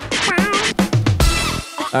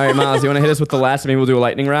 All right, Miles, you want to hit us with the last? Maybe we'll do a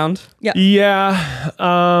lightning round. Yeah.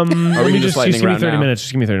 Or we Let me can just lightning give me round 30 now. minutes.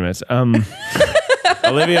 Just give me 30 minutes.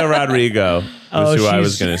 Olivia Rodrigo was who I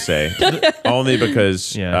was going to say. Only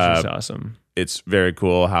because Yeah, she's awesome. it's very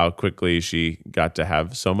cool how quickly she got to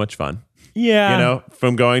have so much fun. Yeah. You know,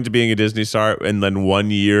 from going to being a Disney star and then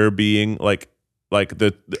 1 year being like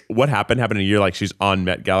the what happened in a year. Like she's on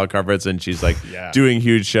Met Gala covers and she's like doing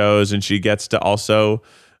huge shows, and she gets to also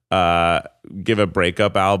give a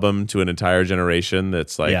breakup album to an entire generation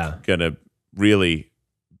that's like gonna really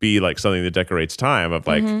be like something that decorates time of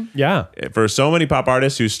like for so many pop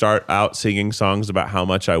artists who start out singing songs about how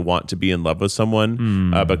much I want to be in love with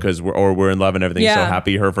someone because we're in love and everything's so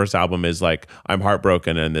happy. Her first album is like, I'm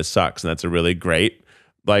heartbroken and this sucks, and that's a really great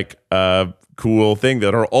like cool thing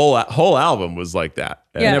that her whole album was like that.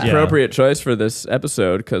 An appropriate choice for this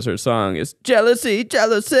episode because her song is Jealousy,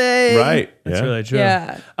 Jealousy. Right. That's really true.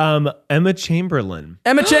 Yeah. Emma Chamberlain.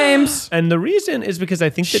 Emma James. And the reason is because I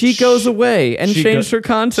think that She goes away and changed her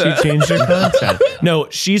content. She changed her content. No,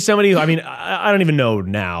 she's somebody who, I mean, I don't even know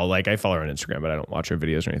now. Like, I follow her on Instagram, but I don't watch her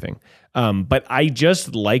videos or anything. But I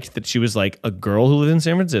just liked that she was like a girl who lived in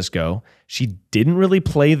San Francisco. She didn't really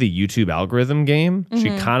play the YouTube algorithm game. She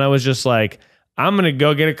kind of was just like, I'm going to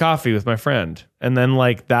go get a coffee with my friend. And then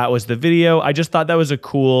like that was the video. I just thought that was a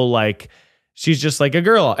cool, like, she's just like a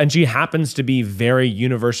girl and she happens to be very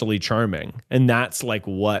universally charming. And that's like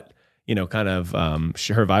what, you know, kind of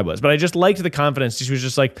her vibe was. But I just liked the confidence. She was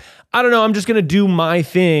just like, I don't know, I'm just going to do my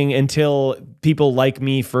thing until people like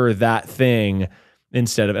me for that thing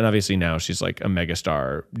instead of, and obviously now she's like a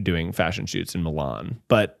megastar doing fashion shoots in Milan.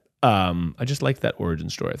 But I just liked that origin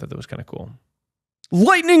story. I thought that was kind of cool.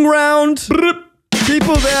 Lightning round.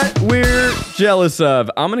 People that we're jealous of.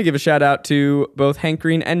 I'm going to give a shout out to both Hank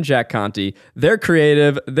Green and Jack Conte. They're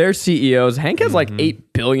creative. They're CEOs. Hank has like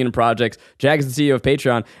 8 billion projects. Jack is the CEO of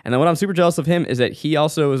Patreon. And then what I'm super jealous of him is that he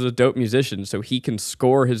also is a dope musician, so he can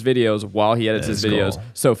score his videos while he edits his videos. Cool.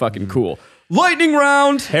 So fucking cool. Lightning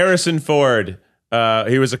round. Harrison Ford.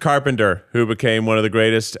 He was a carpenter who became one of the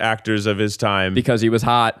greatest actors of his time Because he was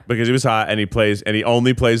hot. and he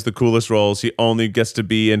only plays the coolest roles. He only gets to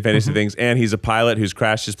be in fantasy things, and he's a pilot who's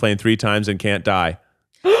crashed his plane 3 times and can't die.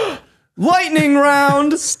 Lightning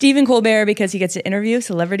round. Stephen Colbert, because he gets to interview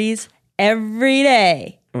celebrities every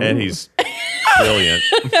day. And he's brilliant.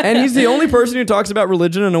 And he's the only person who talks about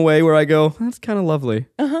religion in a way where I go, that's kind of lovely.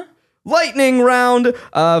 Lightning round.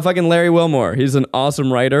 Fucking Larry Wilmore. He's an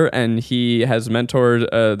awesome writer, and he has mentored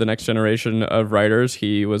the next generation of writers.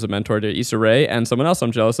 He was a mentor to Issa Rae and someone else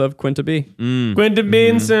I'm jealous of, Quinta B. Quentin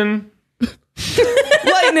Benson.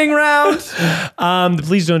 Lightning round. The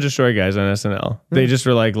Please Don't Destroy guys on SNL. They just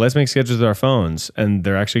were like, let's make sketches with our phones. And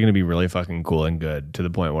they're actually going to be really fucking cool and good to the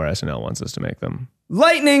point where SNL wants us to make them.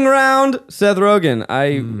 Lightning round. Seth Rogen. I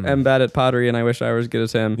am bad at pottery, and I wish I were as good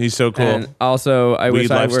as him. He's so cool. And also, I Weed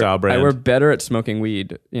wish I lifestyle brand. were better at smoking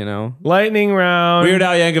weed, you know? Lightning round. Weird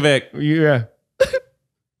Al Yankovic. Yeah.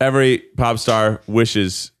 Every pop star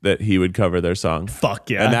wishes that he would cover their song. Fuck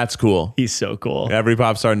yeah. And that's cool. He's so cool. Every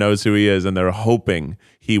pop star knows who he is, and they're hoping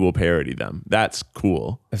he will parody them. That's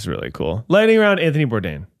cool. That's really cool. Lightning round, Anthony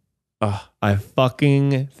Bourdain. I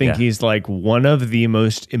fucking think he's like one of the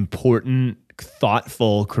most important,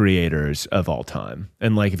 thoughtful creators of all time.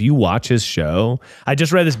 And like, if you watch his show, I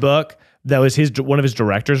just read this book that was one of his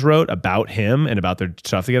directors wrote about him and about their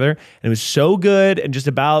stuff together. And it was so good. And just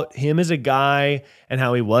about him as a guy and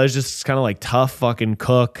how he was just kind of like tough fucking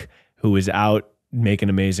cook who was out making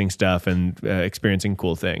amazing stuff and experiencing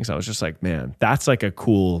cool things. I was just like, man, that's like a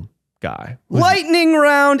cool guy. Lightning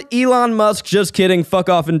round, Elon Musk. Just kidding. Fuck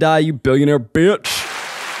off and die, you billionaire bitch.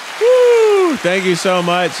 Woo! Thank you so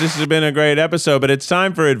much. This has been a great episode, but it's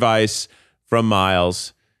time for advice from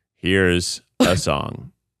Miles. Here's a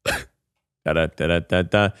song.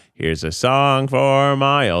 Da-da-da-da-da-da. Here's a song for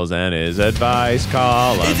Miles and his advice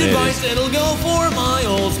column. It's advice that'll go for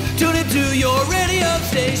Miles. Tune it to your radio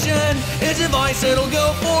station. It's advice that'll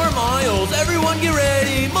go for Miles. Everyone get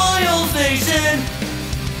ready. Miles Nation.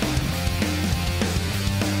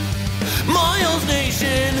 Miles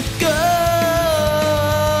Nation, go.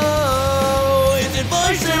 It's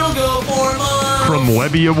advice that'll go for Miles. From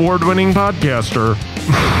Webby Award-winning podcaster.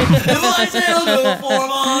 Advice that'll go for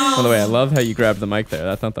Miles. By the way, I love how you grabbed the mic there.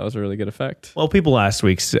 I thought that was a really good effect. Well, people last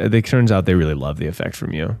week, it turns out they really love the effect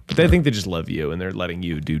from you. But they think they just love you, and they're letting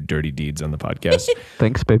you do dirty deeds on the podcast.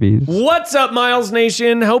 Thanks, babies. What's up, Miles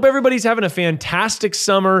Nation? Hope everybody's having a fantastic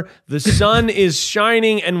summer. The sun is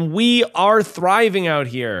shining, and we are thriving out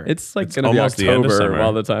here. It's like going to be almost the end of October summer.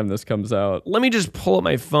 by the time this comes out. Let me just pull up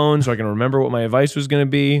my phone so I can remember what my advice was going to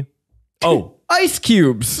be. Oh, Ice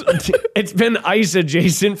cubes. it's been ice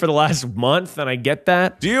adjacent for the last month, and I get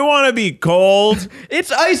that. Do you want to be cold? It's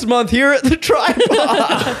ice month here at the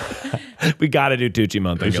TryPod. We got to do Tucci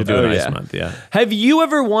month. We should do an ice yeah. month, yeah. Have you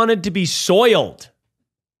ever wanted to be soiled?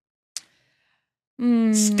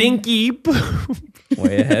 Stinky.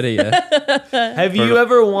 Way ahead of you. Have you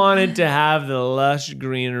ever wanted to have the lush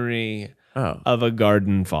greenery Oh, of a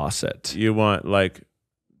garden faucet? you want like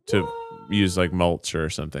to use like mulch or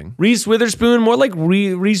something. Reese Witherspoon, more like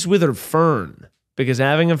Reese Witherspoon, because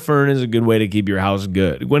having a fern is a good way to keep your house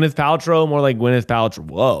good. Gwyneth Paltrow, more like Gwyneth Paltrow.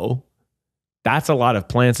 Whoa. That's a lot of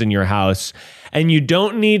plants in your house, and you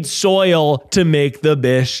don't need soil to make the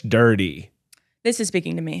bish dirty. This is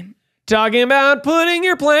speaking to me. Talking about putting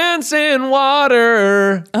your plants in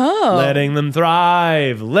water. Oh. Letting them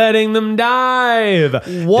thrive, letting them dive.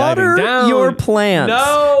 Water diving down. your plants.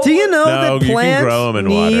 No. Do you know No, that you can plants grow 'em in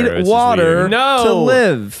need water. It's just water weird. No. to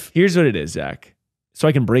live? Here's what it is, Zach. So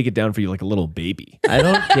I can break it down for you like a little baby. I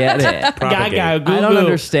don't get it. Propagate. I don't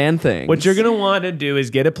understand things. What you're going to want to do is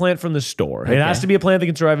get a plant from the store. It has to be a plant that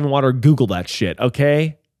can survive in water. Google that shit,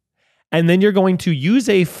 okay? And then you're going to use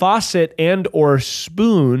a faucet and or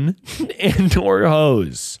spoon and or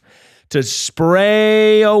hose to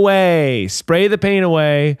spray away. Spray the paint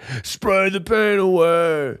away. Spray the paint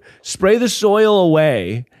away. Spray the soil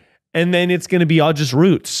away. And then it's going to be all just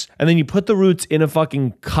roots. And then you put the roots in a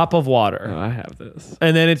fucking cup of water. Oh, I have this.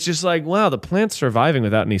 And then it's just like, wow, the plant's surviving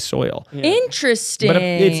without any soil. Interesting. But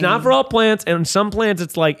it's not for all plants. And some plants,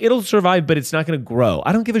 it's like, it'll survive, but it's not going to grow.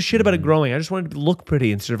 I don't give a shit about it growing. I just want it to look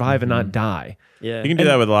pretty and survive and not die. Yeah. You can do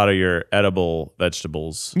that with a lot of your edible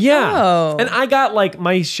vegetables. Yeah. Oh. And I got like,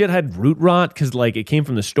 my shit had root rot because like it came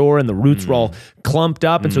from the store and the roots were all clumped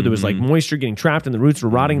up. And so there was like moisture getting trapped and the roots were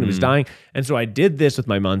rotting and it was dying. And so I did this with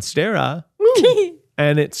my Monstera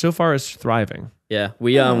and it so far is thriving. Yeah.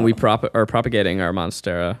 We are propagating our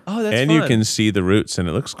Monstera. Oh, that's And fun. you can see the roots and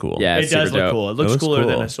it looks cool. Yeah. It It's does super look dope. cool. It looks looks cooler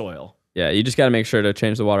than cool. a soil. Yeah. You just got to make sure to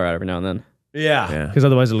change the water out every now and then. Yeah. Yeah. Because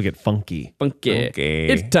otherwise it'll get funky. Funky. Funky.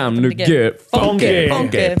 It's time to get get funky.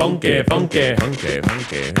 funky. Funky, funky, funky,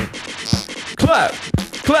 funky. Clap,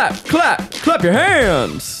 clap, clap, clap your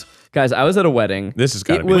hands. Guys, I was at a wedding. This has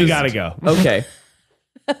got to It be. We was- got to go. Okay.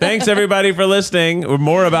 Thanks, everybody, for listening.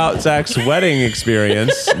 More about Zach's wedding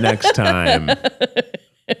experience next time.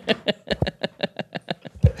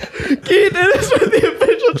 Keith, it is the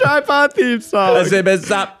official TryPod theme song. Zibba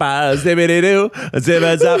zappa, zibbity doo.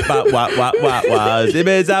 Zibba zappa, wah, wah, wah, wah.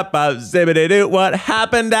 Zibba zappa, zibbity doo. What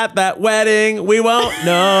happened at that wedding? We won't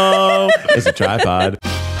know. It's a TryPod.